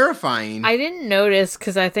little terrifying. I didn't notice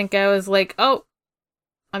because I think I was oh,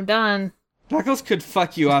 I'm done. Knuckles could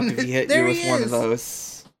fuck you up if he hit you with one of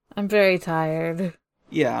those. I'm very tired.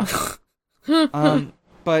 Yeah.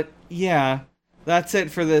 But yeah, that's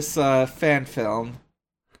it for this fan film.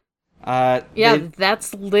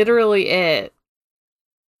 That's literally it.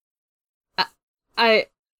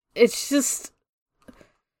 It's just...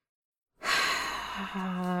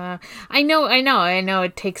 I know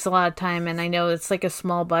it takes a lot of time, and I know it's a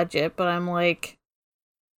small budget, but I'm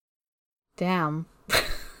damn.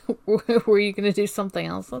 Were you going to do something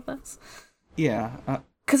else with this? Yeah.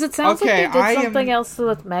 Because it sounds like they did something else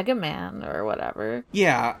with Mega Man or whatever.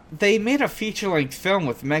 Yeah, they made a feature-length film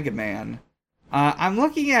with Mega Man. I'm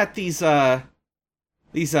looking at these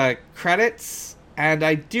credits, and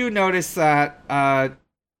I do notice that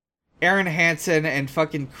Aaron Hansen and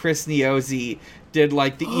fucking Chris Niozzi did the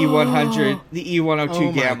E100, the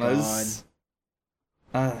E102 Gammas.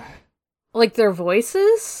 Their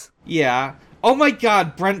voices? Yeah. Oh my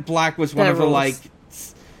god, Brent Black was one of the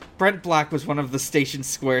Brent Black was one of the Station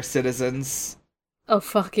Square citizens. Oh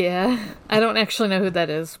fuck yeah. I don't actually know who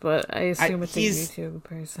that is, but I assume it's a YouTube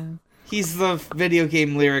person. He's the video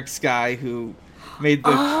game lyrics guy who made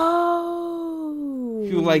the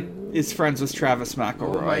who is friends with Travis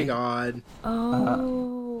McElroy. Oh my god.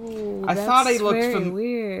 I thought I looked very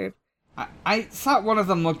weird. I thought one of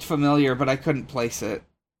them looked familiar, but I couldn't place it.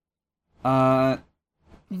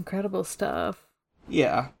 Incredible stuff.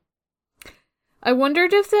 Yeah. I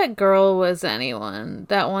wondered if that girl was anyone.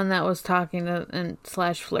 That one that was talking to and /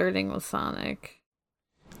 flirting with Sonic.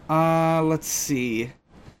 Let's see.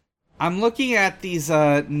 I'm looking at these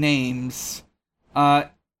names. I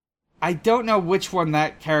don't know which one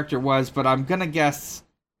that character was, but I'm gonna guess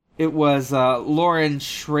it was Lauren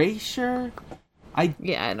Schrader. I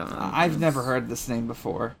don't know. I've never heard this name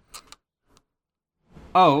before.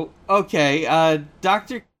 Oh, okay.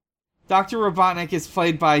 Dr. Robotnik is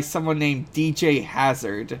played by someone named DJ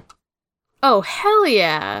Hazard. Oh, hell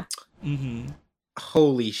yeah. Mm-hmm.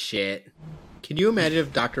 Holy shit. Can you imagine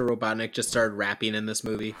if Dr. Robotnik just started rapping in this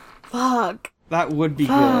movie? Fuck. That would be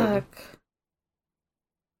good.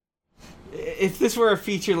 If this were a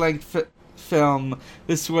feature-length film,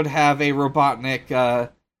 this would have a Robotnik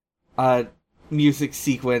music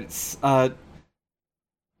sequence.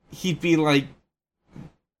 He'd be like...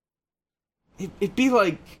 It'd be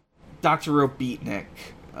like Dr. Robotnik.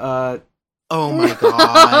 Oh my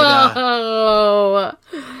god. Oh.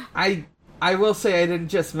 I will say I didn't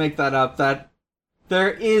just make that up. That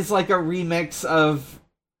there is a remix of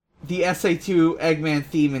the SA2 Eggman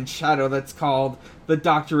theme in Shadow that's called the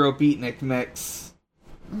Dr. Robotnik mix.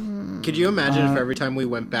 Could you imagine if every time we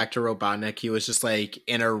went back to Robotnik, he was just like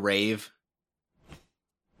in a rave?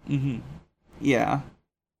 Yeah.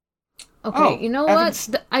 Okay, you know what?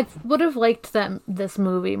 I would have liked this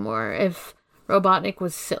movie more if Robotnik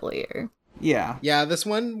was sillier. Yeah. Yeah, this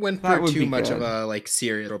one went for too much of a like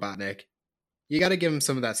serious Robotnik. You got to give him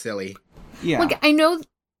some of that silly. Yeah. Like I know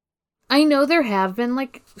there have been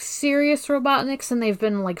like serious Robotniks and they've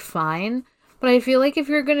been like fine, but I feel like if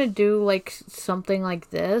you're gonna do like something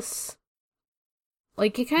like this,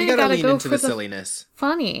 like you kind of gotta lean go into for the silliness.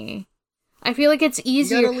 Funny. I feel like it's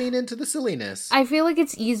easier. You gotta lean into the silliness. I feel like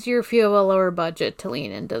it's easier if you have a lower budget to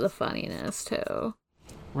lean into the funniness too.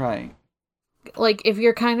 Right. Like if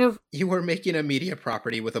you're kind of you were making a media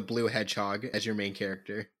property with a blue hedgehog as your main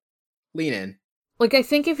character. Lean in. Like I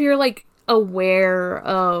think if you're like aware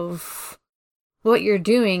of what you're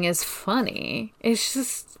doing is funny. It's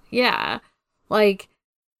just like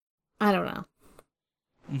I don't know.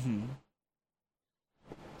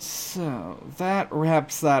 So that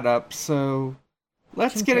wraps that up. So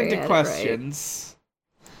let's get into questions.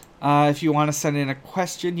 Right. If you want to send in a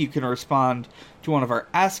question, you can respond to one of our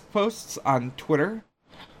Ask posts on Twitter,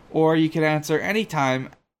 or you can answer anytime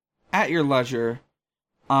at your leisure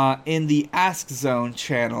in the Ask Zone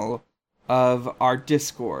channel of our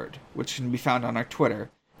Discord, which can be found on our Twitter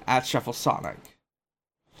at ShuffleSonic.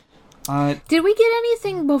 Did we get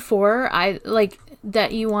anything before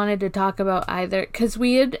that you wanted to talk about either? Because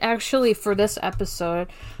we had actually, for this episode,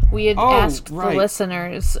 we had asked the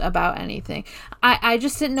listeners about anything. I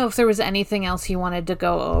just didn't know if there was anything else you wanted to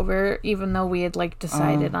go over, even though we had like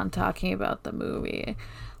decided on talking about the movie.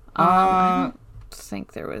 I don't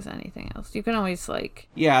think there was anything else. You can always like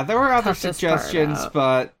there were other suggestions,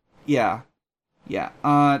 but I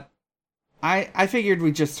figured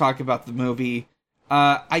we'd just talk about the movie.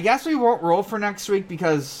 I guess we won't roll for next week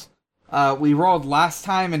because we rolled last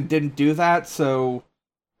time and didn't do that, so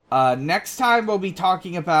next time we'll be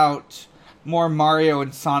talking about more Mario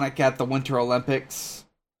and Sonic at the Winter Olympics.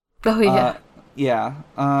 Oh,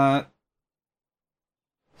 yeah.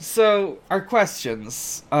 So, our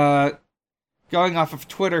questions. Going off of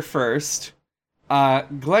Twitter first,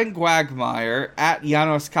 Glenn Gwagmire at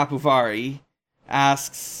Janos Capuvari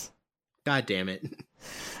asks... God damn it.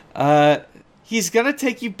 He's gonna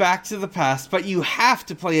take you back to the past, but you have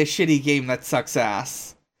to play a shitty game that sucks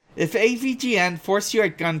ass. If AVGN forced you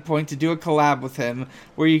at gunpoint to do a collab with him,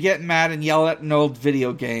 where you get mad and yell at an old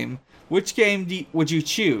video game, which game would you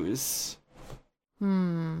choose?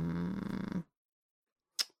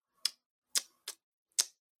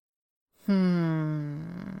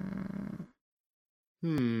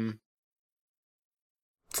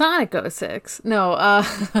 Sonic 06. No,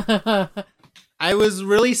 I was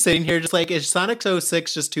really sitting here just like, is Sonic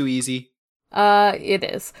 06 just too easy? It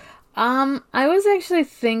is. I was actually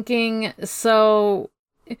thinking, so,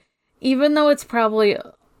 even though it's probably,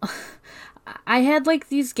 I had, like,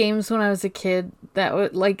 these games when I was a kid that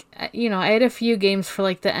would, like, you know, I had a few games for,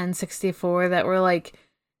 like, the N64 that were, like,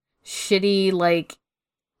 shitty, like,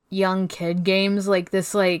 young kid games, like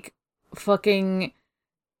this, like, fucking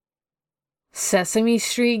Sesame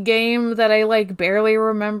Street game that I, like, barely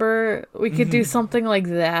remember. We could do something like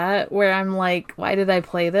that, where I'm like, why did I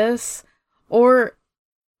play this? Or,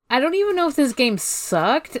 I don't even know if this game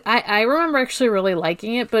sucked. I remember actually really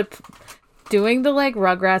liking it, but doing the, like,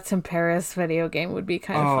 Rugrats in Paris video game would be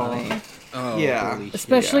kind of funny. Oh, yeah.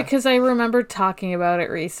 Especially because I remember talking about it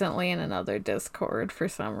recently in another Discord for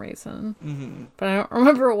some reason. But I don't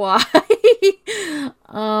remember why.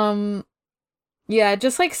 Yeah,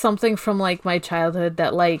 just, like, something from, like, my childhood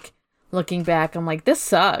that, like, looking back, I'm like, this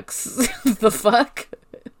sucks. The fuck?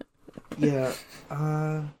 Yeah,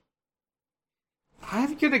 I'm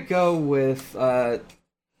gonna go with,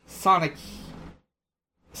 Sonic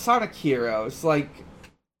Heroes. Like,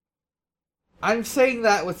 I'm saying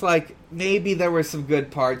that with, like, maybe there were some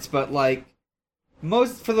good parts, but, like,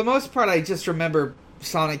 for the most part, I just remember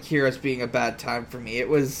Sonic Heroes being a bad time for me. It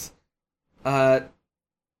was,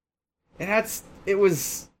 it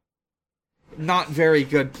was not very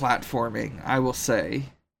good platforming, I will say.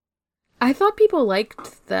 I thought people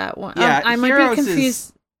liked that one. Yeah, I might be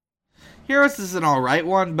confused. Heroes is an alright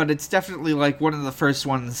one, but it's definitely, like, one of the first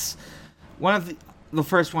ones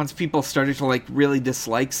people started to, like, really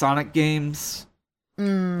dislike Sonic games.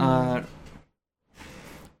 Okay.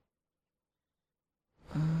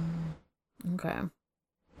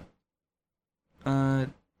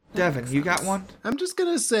 Devin, you got one? I'm just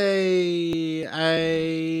gonna say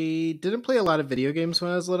I didn't play a lot of video games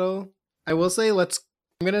when I was little. I will say I'm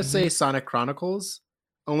gonna say Sonic Chronicles,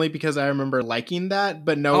 only because I remember liking that,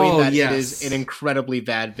 but knowing that it is an incredibly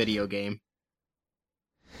bad video game.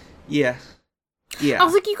 Yeah. I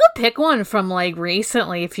was like, you could pick one from, like,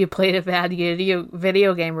 recently if you played a bad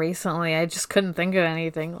video game recently. I just couldn't think of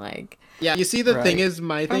anything, like... Yeah, you see, the thing is,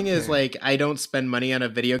 my thing is, like, I don't spend money on a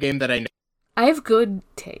video game that I know. I have good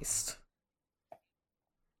taste.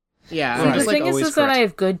 Yeah, right. The thing is that I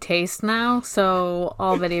have good taste now, so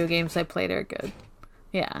all video games I played are good.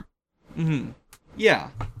 Yeah. Mm-hmm. Yeah.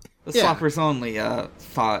 The Sloppers Only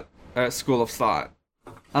school of thought.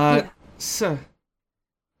 So,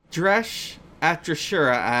 Dresh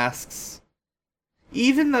Atrashura asks,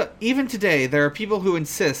 even today, there are people who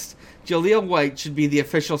insist Jaleel White should be the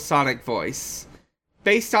official Sonic voice.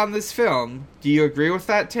 Based on this film, do you agree with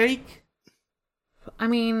that take? I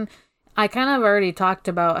mean, I kind of already talked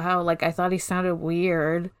about how, like, I thought he sounded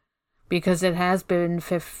weird because it has been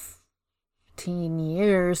 15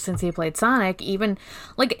 years since he played Sonic. Even,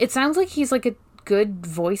 like, it sounds like he's, like, a good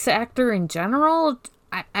voice actor in general.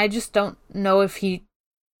 I just don't know if he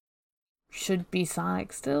should be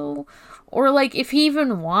Sonic still, or, like, if he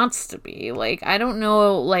even wants to be. Like, I don't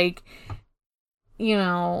know, like, you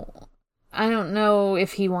know, I don't know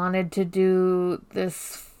if he wanted to do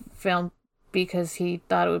this film because he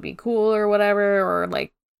thought it would be cool or whatever, or,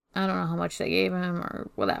 like, I don't know how much they gave him or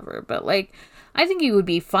whatever, but, like, I think he would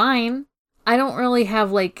be fine. I don't really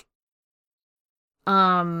have, like,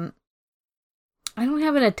 I don't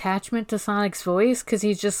have an attachment to Sonic's voice, because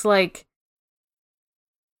he's just, like,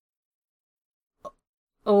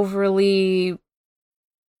 overly,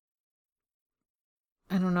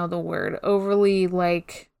 I don't know the word, overly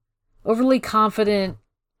confident,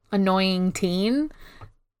 annoying teen.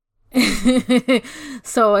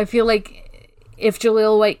 So I feel like if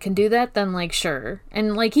Jaleel White can do that, then, like, sure.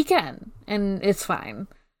 And, like, he can. And it's fine.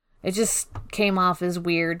 It just came off as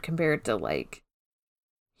weird compared to, like,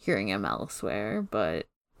 hearing him elsewhere. But,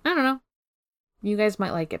 I don't know. You guys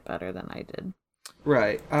might like it better than I did.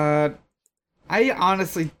 Right. I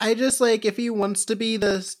just, like, if he wants to be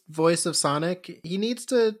the voice of Sonic, he needs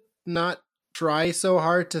to not try so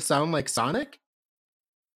hard to sound like Sonic.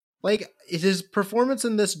 Like, his performance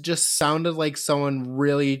in this just sounded like someone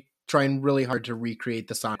really trying really hard to recreate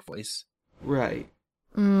the Sonic voice. Right.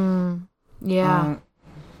 Yeah.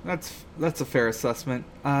 That's a fair assessment.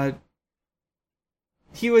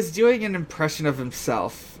 He was doing an impression of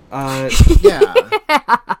himself. Yeah.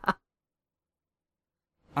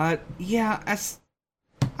 I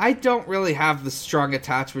don't really have the strong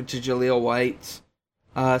attachment to Jaleel White,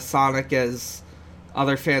 Sonic, as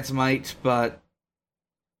other fans might, but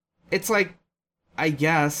it's like, I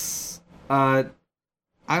guess, I'm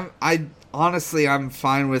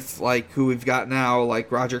fine with, like, who we've got now, like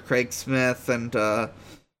Roger Craig Smith and,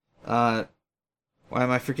 why am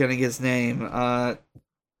I forgetting his name?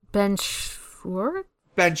 Ben Schwartz?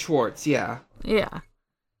 Ben Schwartz, yeah. Yeah.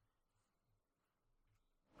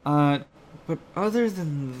 But other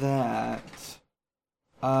than that,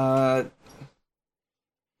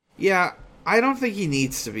 yeah, I don't think he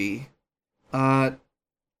needs to be.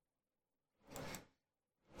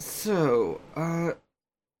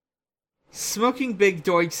 Smoking Big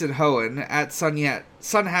Doinks and Hoenn at Sunhat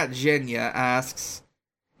Jenya asks,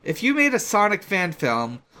 if you made a Sonic fan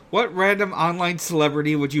film, what random online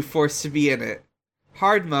celebrity would you force to be in it?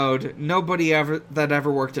 Hard mode, nobody that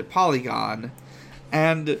ever worked at Polygon.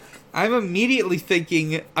 And I'm immediately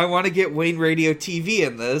thinking, I want to get Wayne Radio TV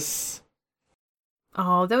in this.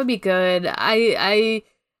 Oh, that would be good. I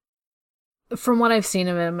from what I've seen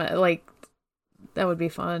of him, like, that would be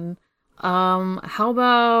fun. How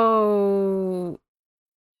about...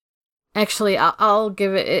 Actually, I'll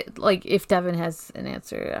give it, like, if Devin has an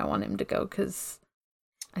answer, I want him to go, because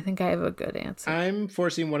I think I have a good answer. I'm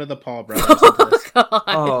forcing one of the Paul brothers into this.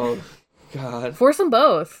 Oh, God. Force them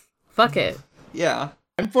both. Fuck it. Yeah.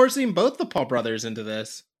 I'm forcing both the Paul brothers into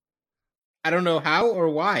this. I don't know how or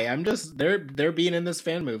why. I'm just, they're being in this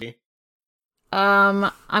fan movie.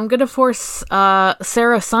 I'm gonna force Sarah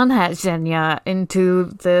Sunhat Jenya into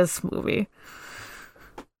this movie.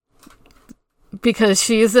 Because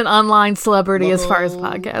she's an online celebrity as far as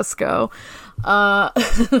podcasts go.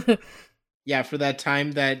 Yeah, for that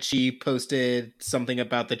time that she posted something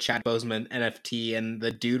about the Chad Boseman NFT and the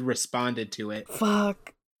dude responded to it.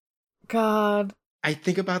 Fuck. God. I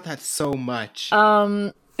think about that so much.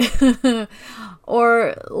 Or,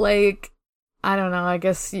 like, I don't know, I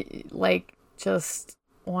guess, like, just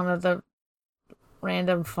one of the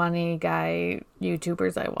random funny guy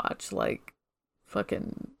YouTubers I watch, like,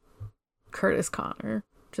 fucking Curtis Connor.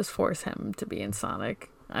 Just force him to be in Sonic.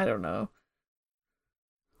 I don't know.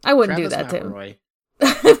 I wouldn't Travis do that McElroy. to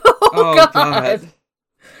him. Oh, God.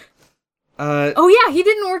 Oh yeah, he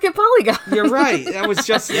didn't work at Polygon. You're right. That was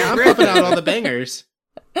just I'm flipping out all the bangers.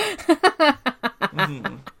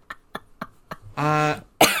 Mm-hmm.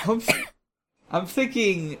 I'm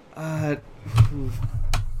thinking. I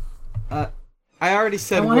already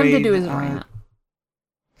said. I want him to do his rant.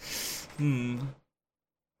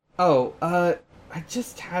 Oh, I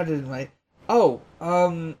just had it in my. Oh,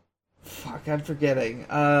 fuck, I'm forgetting.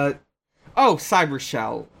 Cyber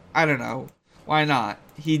Shell. I don't know. Why not?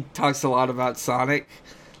 He talks a lot about Sonic.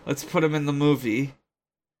 Let's put him in the movie.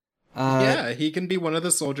 Yeah, he can be one of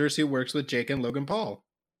the soldiers who works with Jake and Logan Paul.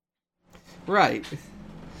 Right.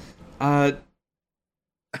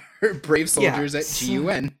 Brave soldiers at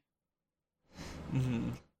GUN.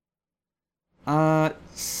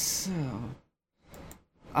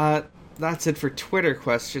 That's it for Twitter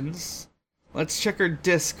questions. Let's check our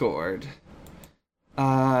Discord.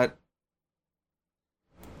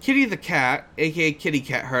 Kitty the Cat, aka Kitty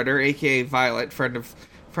Cat Herder, aka Violet, friend of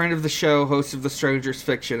the show, host of the Strangers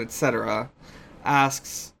Fiction, etc.,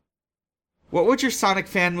 asks, what would your Sonic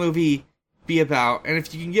fan movie be about, and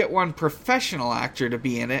if you can get one professional actor to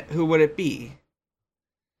be in it, who would it be?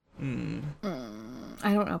 I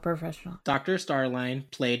don't know professional. Dr. Starline,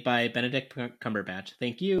 played by Benedict Cumberbatch.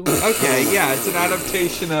 Thank you. Okay, yeah, it's an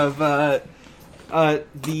adaptation of the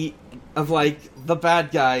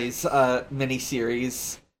Bad Guys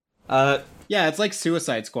miniseries. Yeah, it's like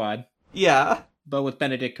Suicide Squad. Yeah. But with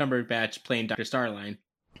Benedict Cumberbatch playing Dr. Starline.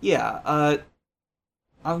 Yeah,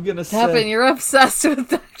 I'm gonna say... Kevin, you're obsessed with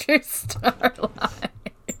Dr. Starline.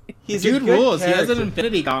 Dude rules. Character. He has an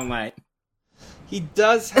Infinity Gauntlet. He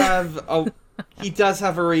does have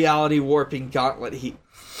a reality warping gauntlet. He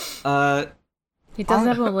does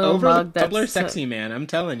have a little mug that's... Doubler sexy man, I'm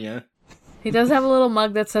telling you. He does have a little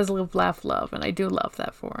mug that says live, laugh, love, and I do love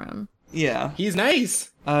that for him. Yeah. He's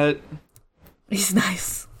nice. He's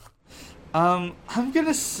nice. I'm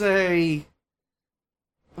gonna say...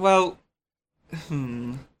 Well...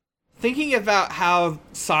 Thinking about how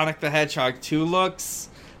Sonic the Hedgehog 2 looks,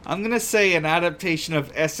 I'm gonna say an adaptation of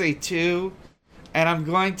SA2, and I'm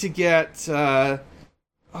going to get, why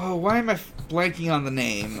am I blanking on the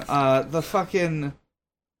name?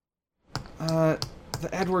 The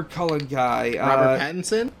Edward Cullen guy. Robert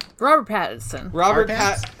Pattinson?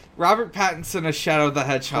 Robert Pattinson as Shadow the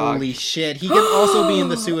Hedgehog. Holy shit, he can also be in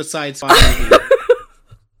the Suicide Squad movie.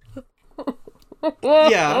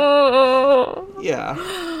 Yeah.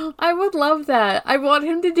 I would love that. I want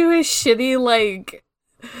him to do his shitty,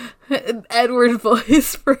 Edward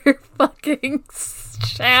voice for fucking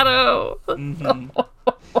Shadow. Mm-hmm.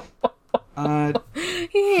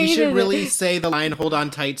 He should really say the line, "Hold on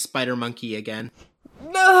tight, Spider Monkey," again.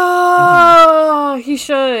 No, he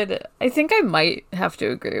should. I think I might have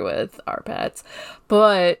to agree with Arpats.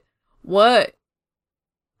 But what?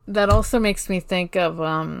 That also makes me think of,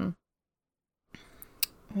 oh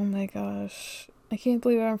my gosh. I can't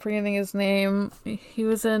believe I'm forgetting his name. He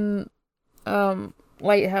was in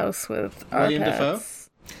Lighthouse with William Dafoe?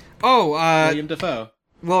 William Dafoe.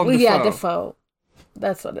 Yeah, Dafoe.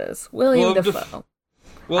 That's what it is. William Dafoe.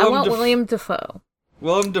 I want William Dafoe.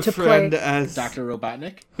 Willem Dafoe as Dr.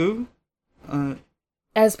 Robotnik. Who?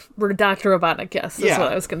 As Dr. Robotnik, yes. That's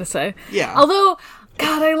what I was going to say. Yeah. Although,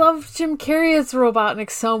 God, I love Jim Carrey as Robotnik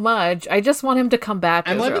so much. I just want him to come back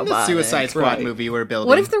as Robotnik. I'm loving the Suicide Squad movie we're building.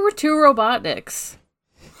 What if there were two Robotniks?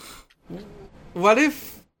 What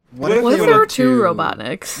if there were two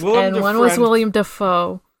Robotniks, and one was William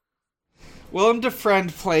Dafoe? Willem Dafoe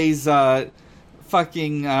plays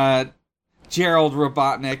fucking Gerald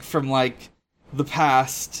Robotnik from the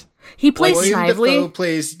past. He plays Snively.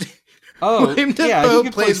 William Dafoe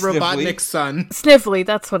plays Robotnik's son. Snively,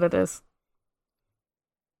 that's what it is.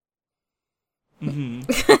 Mm-hmm.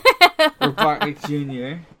 Robotnik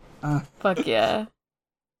Jr. Fuck yeah.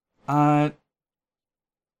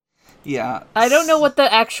 Yeah. I don't know what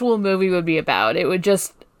the actual movie would be about. It would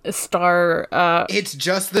just star... It's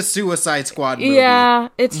just the Suicide Squad movie. Yeah,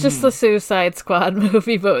 it's just the Suicide Squad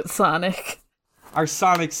movie, but with Sonic. Our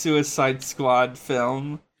Sonic Suicide Squad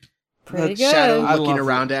film. Pretty good. Shadow looking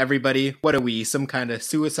around at everybody. What are we, some kind of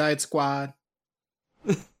Suicide Squad?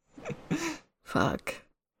 Fuck.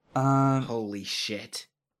 Holy shit.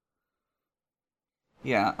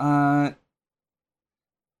 Yeah,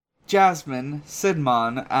 Jasmine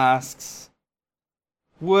Sidmon asks,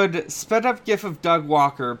 would sped up gif of Doug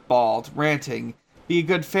Walker, bald, ranting, be a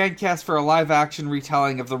good fan cast for a live-action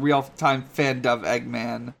retelling of the real-time fan-dub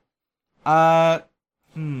Eggman? No.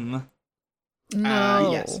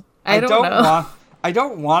 Yes. I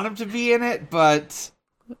don't want him to be in it, but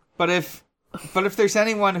if there's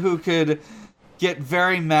anyone who could get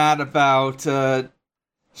very mad about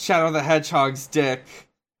Shadow the Hedgehog's dick,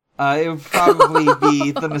 it would probably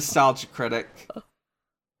be the Nostalgia Critic.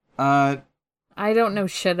 I don't know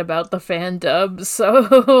shit about the fan dub,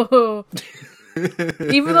 so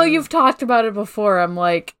even though you've talked about it before, I'm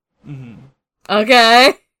like,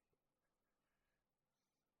 okay.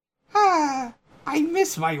 I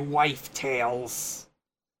miss my wife tales.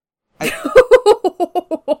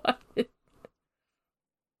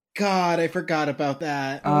 God, I forgot about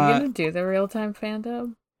that. Are we gonna do the real-time fan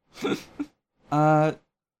dub?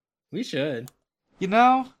 We should. You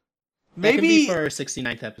know, maybe that can be for our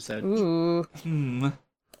 69th episode. Ooh.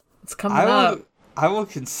 It's coming up. I will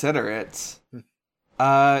consider it.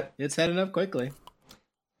 It's heading up quickly.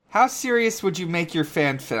 How serious would you make your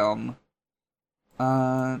fan film?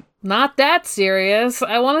 Not that serious.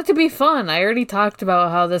 I want it to be fun. I already talked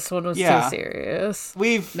about how this one was too serious.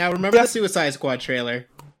 Now remember the Suicide Squad trailer.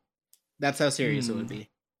 That's how serious it would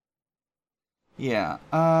be. Yeah.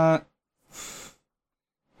 I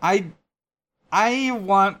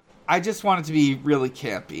just want it to be really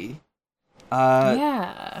campy.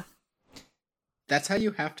 Yeah. That's how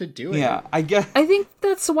you have to do it. Yeah, I guess. I think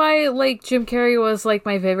that's why, like, Jim Carrey was, like,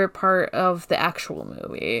 my favorite part of the actual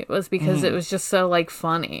movie, was because it was just so, like,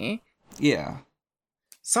 funny. Yeah.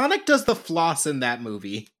 Sonic does the floss in that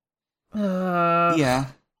movie. Yeah.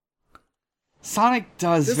 Sonic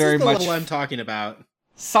does this very is the much. level I'm talking about.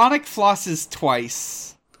 Sonic flosses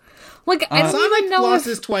twice. Like, I don't Sonic even know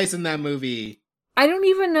flosses twice in that movie. I don't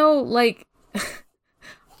even know, like,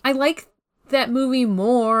 I like that movie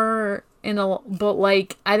more but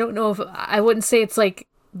like, I don't know if I wouldn't say it's like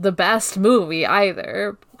the best movie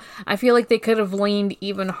either. I feel like they could have leaned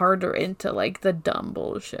even harder into like the dumb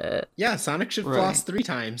bullshit. Yeah, Sonic should floss 3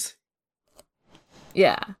 times.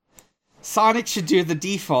 Yeah. Sonic should do the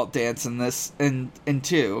default dance in this in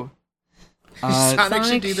 2. Sonic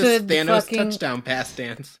should do the Thanos touchdown pass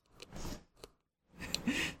dance.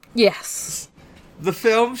 Yes. The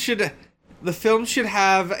film should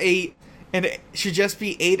have and it should just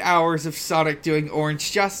be 8 hours of Sonic doing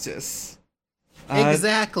Orange Justice.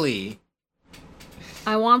 Exactly.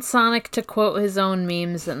 I want Sonic to quote his own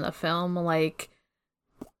memes in the film, like,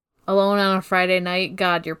 "Alone on a Friday night,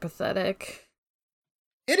 God, you're pathetic."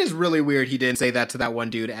 It is really weird he didn't say that to that one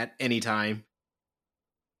dude at any time.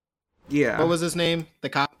 Yeah. What was his name? The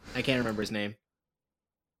cop? I can't remember his name.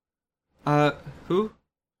 Who?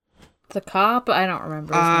 The cop? I don't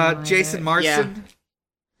remember his name Jason Marsden? Yeah.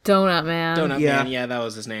 Donut Man. Donut Man, yeah, that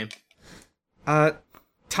was his name.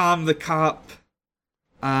 Tom the cop.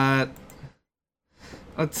 Let's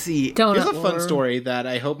see. Donut Here's a fun story that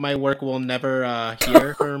I hope my work will never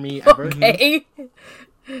hear for me ever. Okay.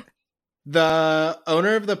 The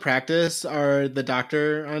owner of the practice, or the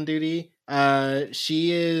doctor on duty,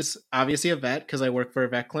 she is obviously a vet because I work for a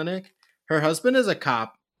vet clinic. Her husband is a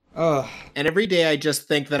cop. Ugh. And every day I just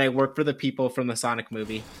think that I work for the people from the Sonic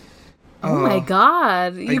movie. Oh my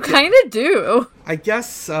god, you kind of do. I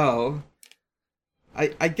guess so.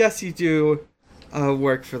 I guess you do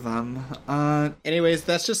work for them. Anyways,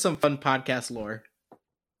 that's just some fun podcast lore.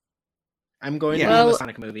 I'm going to be in the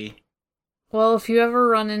Sonic movie. Well, if you ever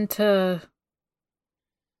run into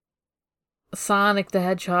Sonic the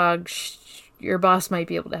Hedgehog, your boss might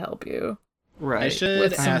be able to help you. Right. I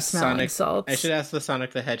should ask salts. I should ask the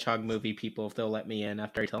Sonic the Hedgehog movie people if they'll let me in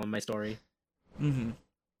after I tell them my story. Mm-hmm.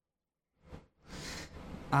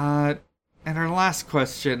 And our last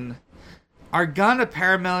question. Are Gun a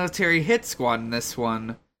paramilitary hit squad in this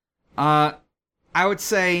one? I would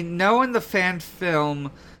say no in the fan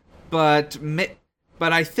film, but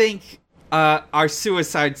I think our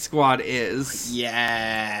Suicide Squad is.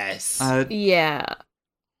 Yes. Yeah.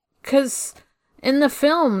 Because in the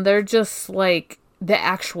film, they're just like the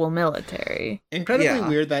actual military. Incredibly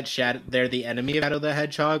weird that they're the enemy of Shadow the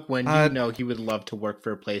Hedgehog when you know he would love to work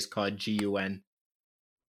for a place called GUN.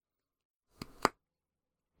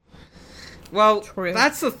 Well,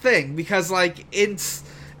 that's the thing, because, like,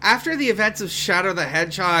 after the events of Shadow the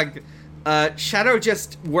Hedgehog, Shadow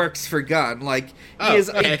just works for Gun. Like, he is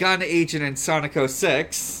a Gun agent in Sonic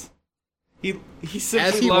 06. He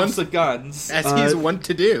simply loves the guns. As he's wont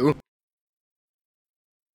to do.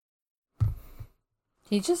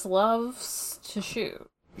 He just loves to shoot.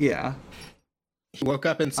 Yeah. He woke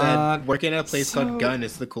up and said, working at a place called Gun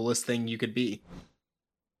is the coolest thing you could be.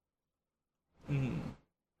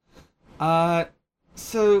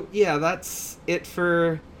 So yeah, that's it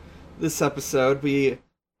for this episode. We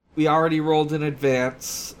already rolled in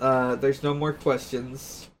advance. There's no more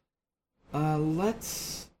questions.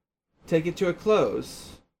 Let's take it to a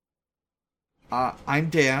close.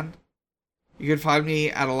 I'm Dan. You can find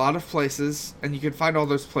me at a lot of places, and you can find all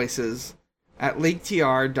those places at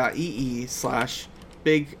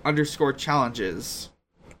linktr.ee/big_challenges.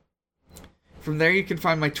 From there, you can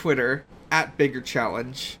find my Twitter,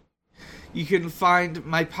 @BiggerChallenge. You can find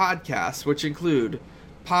my podcasts, which include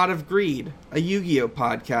Pod of Greed, a Yu-Gi-Oh!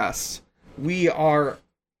 Podcast. We are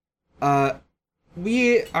at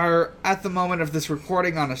the moment of this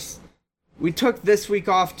recording we took this week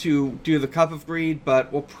off to do the Cup of Greed,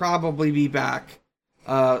 but we'll probably be back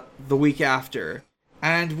the week after.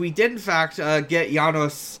 And we did, in fact, get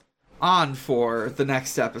Janos on for the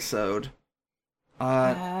next episode.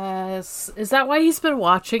 Yes. Is that why he's been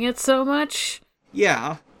watching it so much?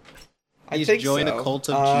 Yeah. He's joined a cult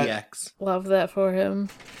of GX. Love that for him.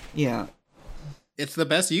 Yeah. It's the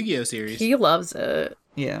best Yu-Gi-Oh! Series. He loves it.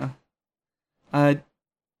 Yeah.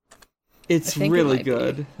 It's really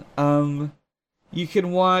good. You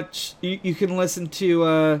can listen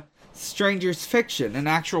to Stranger's Fiction, an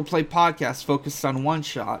actual play podcast focused on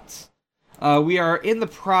one-shots. We are in the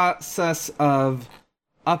process of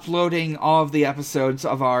uploading all of the episodes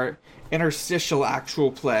of our interstitial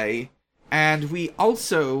actual play, and we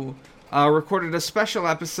also recorded a special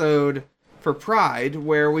episode for Pride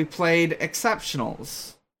where we played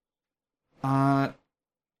Exceptionals. I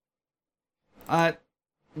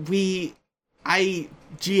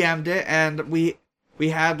GM'd it, and we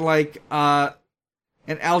had like an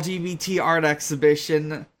LGBT art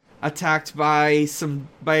exhibition attacked by a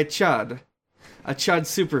Chud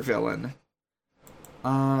supervillain.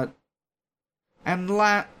 And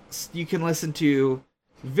last, you can listen to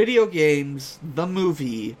Video Games, the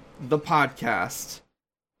Movie, the Podcast.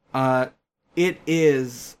 It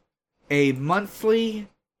is a monthly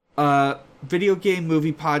video game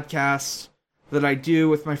movie podcast that I do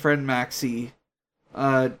with my friend Maxie.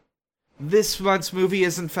 This month's movie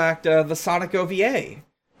is, in fact, the Sonic OVA,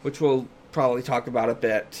 which we'll probably talk about a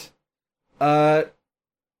bit.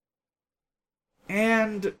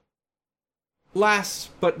 And last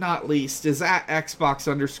but not least is at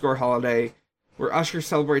Xbox_holiday, where Usher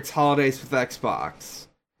celebrates holidays with Xbox.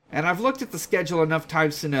 And I've looked at the schedule enough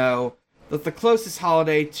times to know that the closest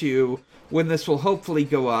holiday to when this will hopefully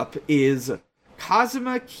go up is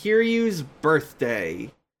Kazuma Kiryu's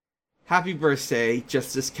birthday. Happy birthday,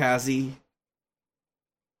 Justice Kazi.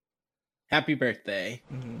 Happy birthday.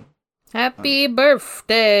 Mm-hmm. Happy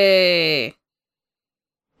birthday!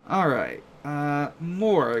 Alright,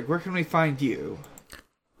 Morg, where can we find you?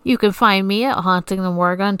 You can find me at Haunting the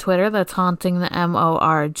Morg on Twitter. That's Haunting the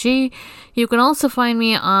MORG. You can also find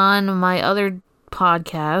me on my other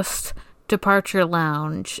podcast, Departure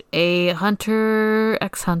Lounge, a Hunter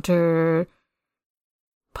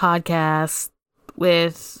podcast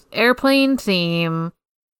with airplane theme.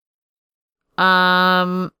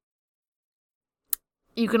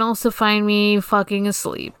 You can also find me fucking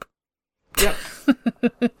asleep. Yep.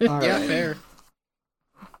 Yeah, fair.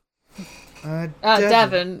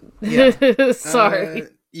 Devin. Yeah. Sorry.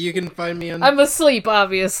 You can find me on... I'm asleep,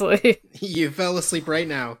 obviously. You fell asleep right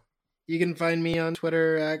now. You can find me on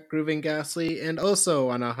Twitter at Grooving Ghastly, and also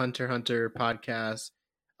on a Hunter x Hunter podcast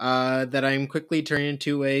that I'm quickly turning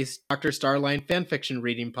into a Dr. Starline fanfiction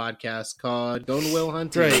reading podcast called Gone Will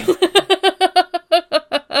Hunting. Right.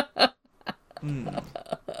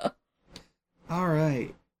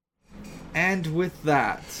 Alright. And with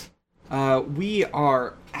that, we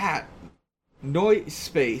are at Noise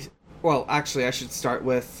Space. Well, actually, I should start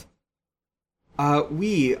with...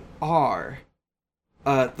 we are...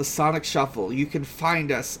 the Sonic Shuffle. You can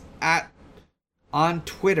find us on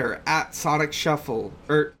Twitter at Sonic Shuffle,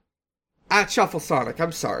 or at Shuffle Sonic,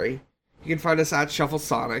 I'm sorry. You can find us at Shuffle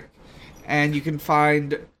Sonic, and you can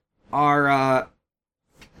find our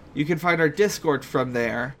Discord from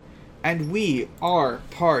there, and we are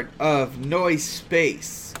part of Noise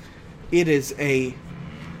Space. Noise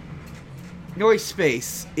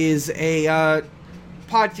Space is a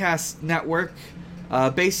podcast network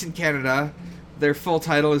based in Canada. Their full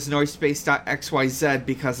title is Noisespace.xyz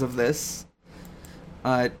because of this.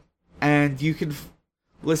 And you can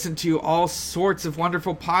listen to all sorts of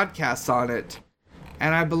wonderful podcasts on it.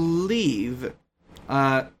 And I believe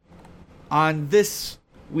on this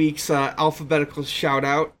week's alphabetical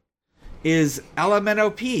shout-out is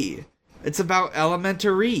LMNOP. It's about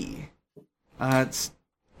elementary. It's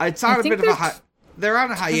on a bit of a they're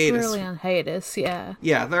on a hiatus. Really on hiatus, yeah.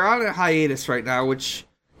 Yeah, they're on a hiatus right now, which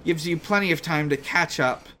gives you plenty of time to catch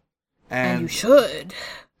up. And you should.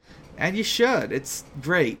 And you should. It's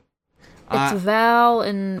great. It's Val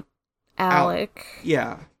and Alec.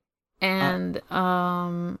 Yeah. And,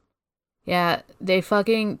 yeah, they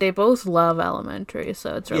both love elementary,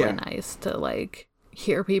 so it's really nice to, like,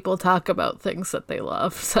 hear people talk about things that they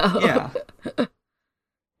love, so. Yeah.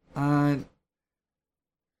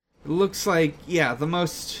 It looks like, the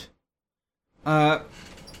most,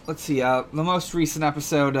 let's see. The most recent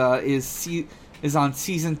episode is on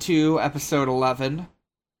season 2, episode 11.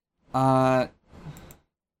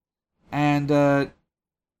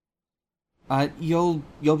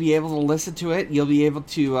 You'll be able to listen to it. You'll be able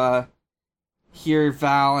to hear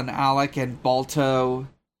Val and Alec and Balto,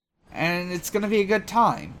 and it's gonna be a good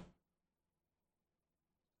time.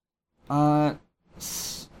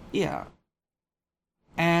 Yeah.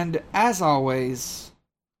 And as always,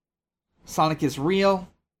 Sonic is real,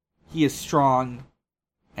 he is strong,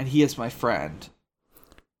 and he is my friend.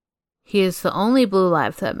 He is the only blue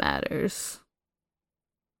life that matters.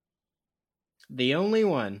 The only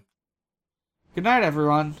one. Good night,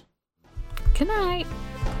 everyone. Good night.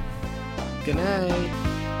 Good night.